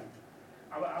போயிடும்.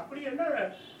 அப்படி என்ன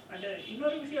அந்த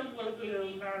இன்னொரு விஷயம் உங்களுக்கு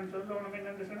நான் சொல்லணும்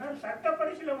என்னென்னு சொன்னால்,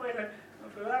 சட்டப்படி சில கோயில்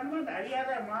பிரதானமாக அந்த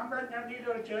அறியாத மாம்பழம்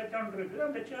சந்தியில் ஒரு சேர்ச் ஒன்று இருக்குது.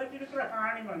 அந்த சேர்ச் இருக்கிற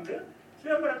காணி வந்து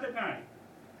சிதம்பரத்து காணி.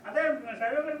 அதே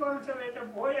சைவபெருமாள் சபையிட்ட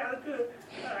போய் அதுக்கு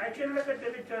ஆக்ஷன்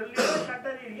எடுக்க சொல்லி சட்ட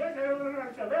ரீதியாக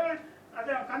சைவபெருமாள் சபை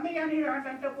அதை கந்தையானி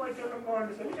ஆண்டன்ட்ட போய்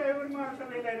சொல்லுங்கன்னு சொல்லி சைவபெருமாள்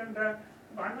சபையில் இருந்த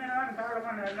அண்மையான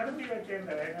காலமான நடத்தி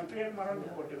வச்சிருந்த என் பேர் மறந்து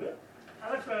போட்டுது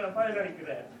அதை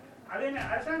பதிலளிக்கிறார். அதே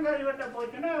அரசாங்க அதிபர்கிட்ட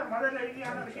போச்சுன்னா மத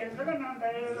ரீதியான விஷயங்களை நான்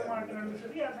தயாரிக்க மாட்டேன்னு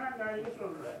சொல்லி அரசாங்க அதிபர்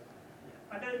சொல்றார்.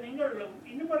 அது நீங்கள்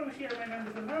இன்னும் ஒரு விஷயம்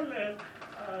என்னன்னு சொன்னால்,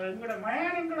 எங்களோட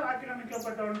மயானங்கள்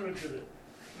ஆக்கிரமிக்கப்பட்ட ஒன்று இருக்குது.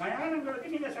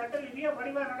 மயானங்களுக்கு நீங்க சட்ட ரீதியா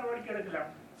வடிவ நடவடிக்கை எடுக்கலாம்.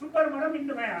 சூப்பர் மடம்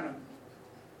இந்து மயானம்,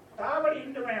 தாவடி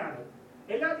இந்து மயானம்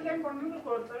எல்லாத்துலயும்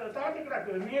கொண்டு தாட்டி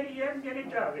கிடக்குது. நேரி ஏன்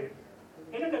ஜெனிட்டாவே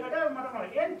எனக்கு கேட்டா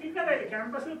மரம் ஏன் சின்னதா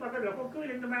கேம்பஸ் பக்கத்துல கொக்கு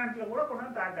இந்து மயானத்துல கூட கொண்டு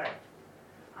வந்து தாட்டாய்.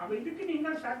 அப்ப இதுக்கு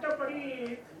நீங்கள் சட்டப்படி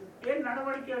ஏன்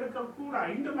நடவடிக்கை எடுக்க கூட?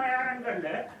 இந்து மயானங்கள்ல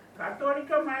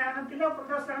கத்தோலிக்க மயானத்தில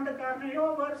புரொட்டஸ்டாண்டுக்காரனையோ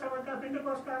வேறு சபை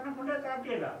பெந்தகோஸ்காரனை கொண்டே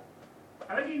தாக்கியலாம்.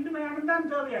 அதுக்கு இந்து மயானம் தான்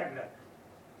தேவையா இல்லை.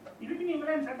 இதுக்கு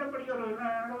நீங்களே சட்டப்படி ஒரு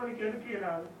நடவடிக்கை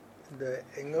எடுக்கலாம். இந்த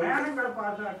மயானங்களை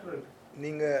பாதுகாக்கிறது.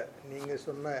 நீங்க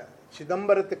சொன்ன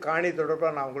சிதம்பரத்து காணி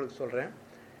தொடர்பாக நான் உங்களுக்கு சொல்றேன்.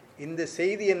 இந்த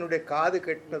செய்தி என்னுடைய காது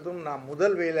கட்டினதும் நான்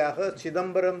முதல் வேலையாக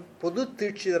சிதம்பரம் பொது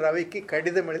தீட்சிதர் அவைக்கு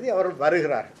கடிதம் எழுதி அவர்கள்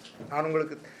வருகிறார்கள். நான்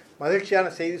உங்களுக்கு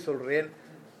மகிழ்ச்சியான செய்தி சொல்கிறேன்.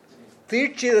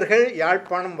 தீட்சிதர்கள்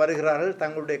யாழ்ப்பாணம் வருகிறார்கள்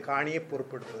தங்களுடைய காணியை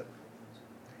பொறுப்பெடுப்பது.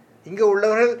 இங்கே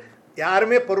உள்ளவர்கள்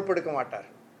யாருமே பொறுப்பெடுக்க மாட்டார்.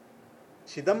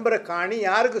 சிதம்பர காணி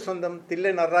யாருக்கு சொந்தம்?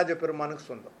 தில்லை நடராஜ பெருமானுக்கு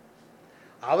சொந்தம்.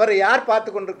 அவரை யார் பார்த்து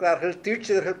கொண்டிருக்கிறார்கள்?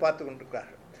 தீட்சிதர்கள் பார்த்து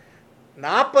கொண்டிருக்கிறார்கள்.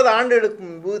 40 ஆண்டுகளுக்கு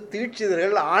முன்பு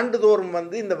தீட்சிதர்கள் ஆண்டுதோறும்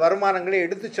வந்து இந்த வருமானங்களை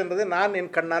எடுத்து சென்றதை நான்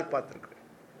என் கண்ணால் பார்த்துருக்கிறேன்.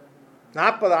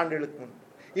 40 ஆண்டுகளுக்கு முன்பு.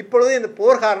 இப்பொழுது இந்த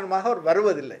போர் காரணமாக அவர்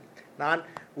வருவதில்லை. நான்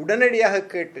உடனடியாக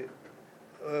கேட்டு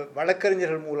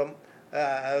வழக்கறிஞர்கள் மூலம்,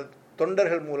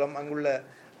 தொண்டர்கள் மூலம், அங்குள்ள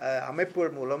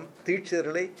அமைப்புகள் மூலம்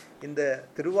தீட்சிதர்களை இந்த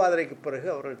திருவாதிரைக்கு பிறகு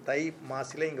அவர்கள் தை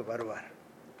மாசில இங்கே வருவார்.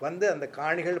 வந்து அந்த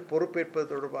காணிகள் பொறுப்பேற்பது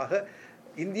தொடர்பாக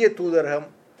இந்திய தூதரகம்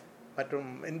மற்றும்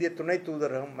இந்திய துணை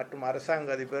தூதரகம் மற்றும்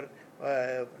அரசாங்க அதிபர்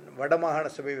வடமாகாண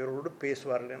சபையோடு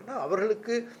பேசுவார்கள் என்றால்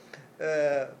அவர்களுக்கு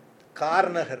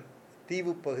கார்நகர்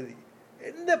தீவு பகுதி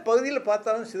எந்த பகுதியில்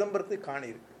பார்த்தாலும் சிதம்பரத்துக்கு காணி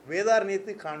இருக்கு,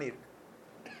 வேதாரண்யத்துக்கு காணி இருக்கு.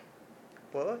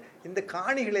 இப்போது இந்த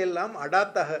காணிகளை எல்லாம்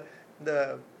அடாத்தாக இந்த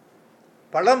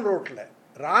பழம் ரோட்டில்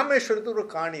ராமேஸ்வரத்துக்கு ஒரு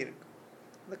காணி இருக்கு.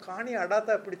 அந்த காணியை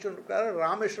அடாத்தாக பிடிச்சுருக்காரு.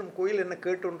 ராமேஸ்வரம் கோயில் என்ன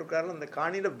கேட்டுருக்காரு, அந்த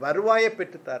காணியில் வருவாயை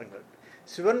பெற்றுத்தாருங்கள்.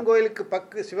 சிவன்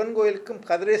கோயிலுக்கும்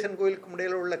கதிரேசன் கோயிலுக்கும்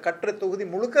இடையில உள்ள கற்ற தொகுதி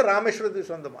முழுக்க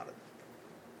ராமேஸ்வரத்துக்கு சொந்தமானது.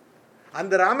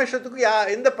 அந்த ராமேஸ்வரத்துக்கு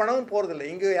எந்த பணமும் போகிறதில்லை.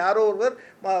 இங்கே யாரோ ஒருவர்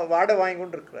வாடகை வாங்கி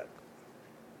கொண்டு இருக்கிறார்.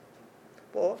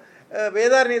 இப்போது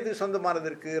வேதாரண்யத்துக்கு சொந்தமானது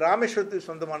இருக்குது, ராமேஸ்வரத்துக்கு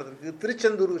சொந்தமானது இருக்குது,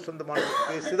 திருச்செந்தூருக்கு சொந்தமானது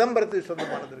இருக்குது, சிதம்பரத்துக்கு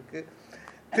சொந்தமானது இருக்குது,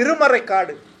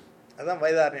 திருமறைக்காடு அதான்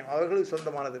வேதாரண்யம் அவர்களுக்கு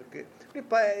சொந்தமானது இருக்குது.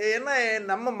 இப்போ ஏன்னா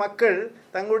நம்ம மக்கள்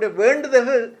தங்களுடைய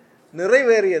வேண்டுதல்கள்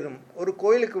நிறைவேறியதும், ஒரு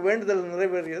கோயிலுக்கு வேண்டுதல்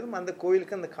நிறைவேறியதும் அந்த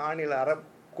கோயிலுக்கு அந்த காணியில் அறம்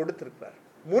கொடுத்திருக்கிறார்.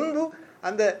 முன்பு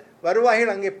அந்த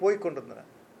வருவாய்கள் அங்கே போய் கொண்டிருந்தன.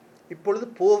 இப்பொழுது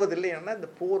போவதில்லை. ஏன்னா இந்த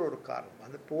போர் ஒரு காரணம்.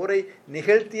 அந்த போரை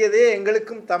நிகழ்த்தியதே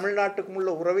எங்களுக்கும் தமிழ்நாட்டுக்கும்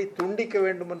உள்ள உறவை துண்டிக்க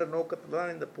வேண்டும் என்ற நோக்கத்தில்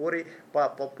தான் இந்த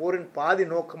போரின் பாதி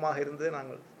நோக்கமாக இருந்தது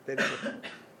நாங்கள் தெரிவித்தோம்.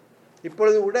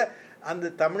 இப்பொழுது கூட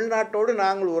அந்த தமிழ்நாட்டோடு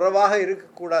நாங்கள் உறவாக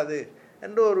இருக்கக்கூடாது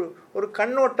என்ற ஒரு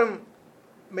கண்ணோட்டம்,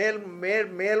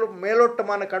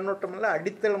 மேலோட்டமான கண்ணோட்டம் இல்லை,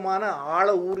 அடித்தளமான ஆழ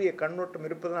ஊறிய கண்ணோட்டம்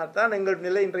இருப்பதனால் தான் எங்கள்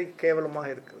நிலை இன்றைக்கு கேவலமாக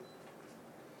இருக்குது.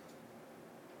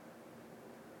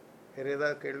 வேறு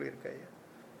ஏதாவது கேள்வி இருக்கா ஐயா?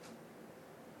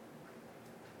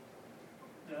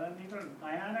 நீங்கள்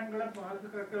மயானங்களை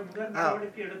பாதுகாக்க முதல்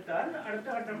நடவடிக்கை எடுத்தால் அடுத்த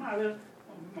கட்டமா அது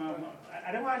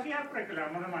அரைவாசியா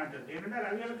பிறக்கலாம் மதமாற்றது. ஏனென்றால்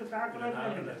அவர்களுக்கு தாக்குதல்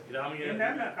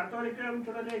கத்தோலிக்கம்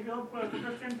துறைக்கோ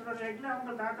புரொட்டஸ்டன்ட் துறைக்கோ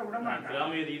அவங்க தாக்க விட மாட்டாங்க.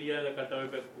 கிராமிய ரீதியாக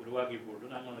கட்டமைப்பை உருவாக்கி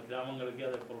போட்டு நாங்கள் அந்த கிராமங்களுக்கு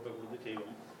அதை பொறுப்பை கொடுத்து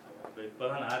செய்வோம். இப்போ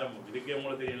இப்போதான் ஆரம்பம். இதுக்கே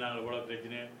உங்களுக்கு தெரியும் நாங்கள் இவ்வளோ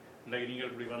பிரச்சனை இன்றைக்கு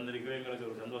நீங்கள் இப்படி வந்திருக்கவே எங்களுக்கு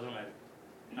ஒரு சந்தோஷமா இருக்கு.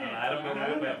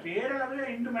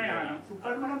 பேரளவில் இந்துமயானம்,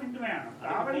 சுப்பர்மணம் இந்துமயானம்,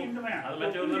 காவலி இந்துமயானம், அது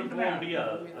மற்றவர்களுக்கு போக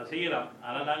முடியாது. அதை செய்யலாம்.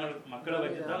 ஆனால் நாங்கள் மக்களை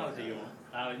வச்சு தான் அதை செய்யணும்.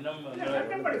 நாங்கள் இன்னும்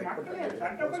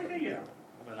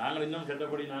நாங்கள் இன்னும்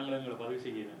சட்டப்படி நாங்கள் எங்களை பதிவு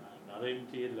செய்யணும். அதையும்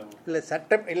செய்யல இல்லை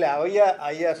சட்டம் இல்லை.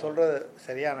 ஐயா சொல்கிறது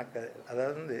சரியான கதை.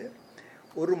 அதாவது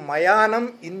ஒரு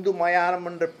மயானம், இந்து மயானம்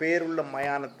என்ற பெயருள்ள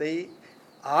மயானத்தை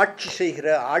ஆட்சி செய்கிற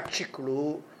ஆட்சிக்குழு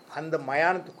அந்த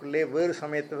மயானத்துக்குள்ளே வேறு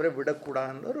சமயத்தை வரை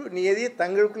விடக்கூடாதுன்னு ஒரு நியதியை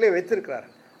தங்களுக்குள்ளே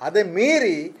வைத்திருக்கிறார்கள். அதை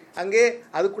மீறி அங்கே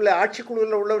அதுக்குள்ளே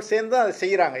ஆட்சிக்குழுவில் உள்ளவர் சேர்ந்து அதை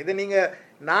செய்கிறாங்க. இதை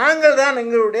நாங்கள் தான்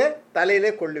எங்களுடைய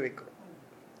தலையிலே கொள்ளி வைக்கிறோம்.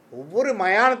 ஒவ்வொரு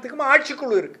மயானத்துக்கும்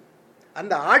ஆட்சிக்குழு இருக்குது.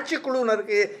 அந்த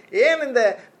ஆட்சிக்குழுவினருக்கு ஏன் இந்த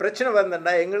பிரச்சனை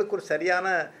வந்தா, எங்களுக்கு ஒரு சரியான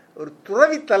ஒரு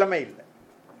துறவி தலைமை இல்லை.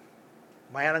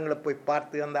 மயானங்களை போய்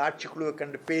பார்த்து அந்த ஆட்சிக்குழுவை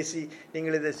கண்டு பேசி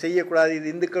நீங்கள் இதை செய்யக்கூடாது, இது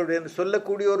இந்துக்களுடைய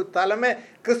சொல்லக்கூடிய ஒரு தலைமை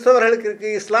கிறிஸ்தவர்களுக்கு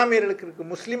இருக்குது, இஸ்லாமியர்களுக்கு இருக்குது.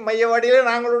 முஸ்லீம் மையவாடியில்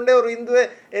நாங்கள் கொண்டே ஒரு இந்துவை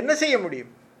என்ன செய்ய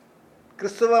முடியும்?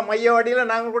 கிறிஸ்தவ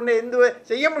மையவாடியில் நாங்கள் கொண்டே இந்துவை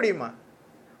செய்ய முடியுமா?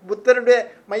 புத்தருடைய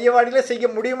மையவாடியில் செய்ய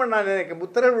முடியுமான்னு நான் நினைக்கிறேன்.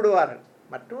 புத்தர்கள் விடுவார்கள்,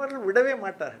 மற்றவர்கள் விடவே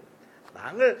மாட்டார்கள்.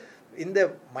 நாங்கள் இந்த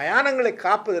மயானங்களை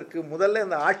காப்பதற்கு முதல்ல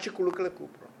இந்த ஆட்சி குழுக்களை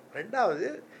கூப்பிடுறோம். ரெண்டாவது,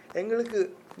 எங்களுக்கு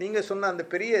நீங்கள் சொன்ன அந்த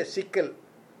பெரிய சிக்கல்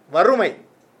வறுமை,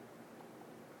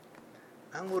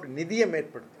 நாங்கள் ஒரு நிதியம்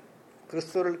ஏற்படுத்தோம்.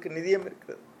 கிறிஸ்தவர்களுக்கு நிதியம்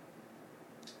இருக்கிறது,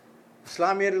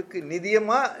 இஸ்லாமியர்களுக்கு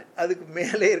நிதியமா அதுக்கு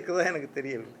மேலே இருக்கிறதா எனக்கு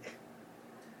தெரியவில்லை.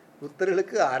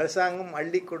 புத்தர்களுக்கு அரசாங்கம்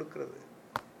அள்ளி கொடுக்கிறது,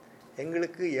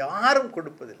 எங்களுக்கு யாரும்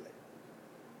கொடுப்பதில்லை.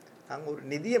 நாங்கள் ஒரு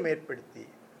நிதியம் ஏற்படுத்தி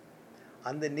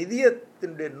அந்த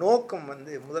நிதியத்தினுடைய நோக்கம்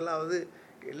முதலாவது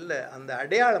இல்லை, அந்த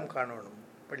அடையாளம் காணணும்.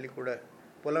 பள்ளிக்கூட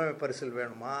புலமை பரிசில்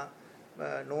வேணுமா,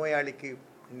 நோயாளிக்கு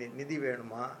நிதி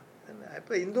வேணுமா?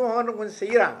 இப்போ இந்து மகனும் கொஞ்சம்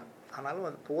செய்கிறாங்க, ஆனாலும்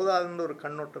அது போதாதுன்னு ஒரு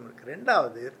கண்ணோட்டம் இருக்குது.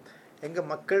 ரெண்டாவது, எங்கள்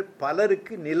மக்கள்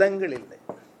பலருக்கு நிலங்கள் இல்லை.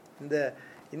 இந்த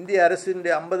இந்திய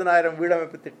அரசினுடைய 50,000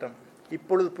 வீடமைப்பு திட்டம்,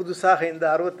 இப்பொழுது புதுசாக இந்த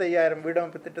 65,000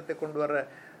 வீடமைப்பு திட்டத்தை கொண்டு வர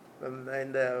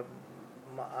இந்த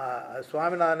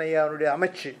சுவாமிநாதன் ஐயாவுடைய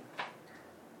அமைச்சு,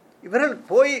 இவர்கள்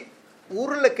போய்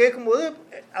ஊரில் கேட்கும்போது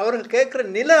அவர்கள் கேட்குற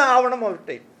நில ஆவணம்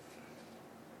அவர்கிட்ட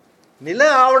நில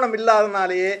ஆவணம்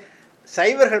இல்லாதனாலேயே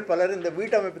சைவர்கள் பலர் இந்த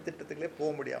வீட்டமைப்பு திட்டத்துக்குள்ளே போக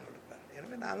முடியாமல் இருக்கார்.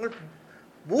 எனவே நாங்கள்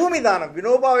பூமி தானம்,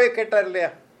 வினோபாவே கேட்டார்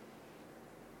இல்லையா,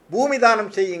 பூமி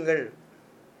தானம் செய்யுங்கள்,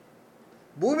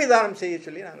 பூமி தானம் செய்ய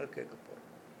சொல்லி நாங்கள் கேட்க போகிறோம்.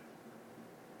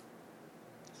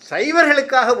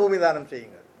 சைவர்களுக்காக பூமி தானம்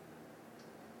செய்யுங்கள்.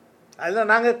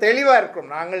 அதில் நாங்கள் தெளிவாக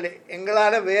இருக்கிறோம். நாங்கள்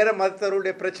எங்களால் வேறு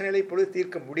மதத்தவருடைய பிரச்சனைகளை இப்பொழுது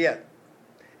தீர்க்க முடியாது.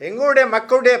 எங்களுடைய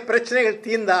மக்களுடைய பிரச்சனைகள்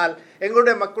தீர்ந்தால்,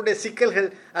 எங்களுடைய மக்களுடைய சிக்கல்கள்,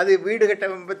 அது வீடு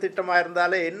கட்ட திட்டமாக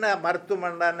இருந்தாலும் என்ன,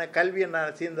 மருத்துவமனை, கல்வி என்ன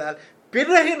தீர்ந்தால்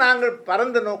பிறகு நாங்கள்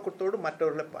பரந்த நோக்கத்தோடு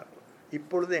மற்றவர்களை பார்க்கலாம்.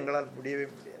 இப்பொழுது எங்களால் முடியவே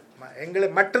முடியாது. எங்களை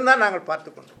மட்டும்தான் நாங்கள்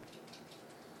பார்த்து கொண்டோம்.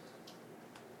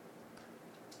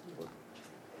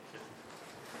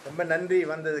 ரொம்ப நன்றி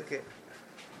வந்ததுக்கு.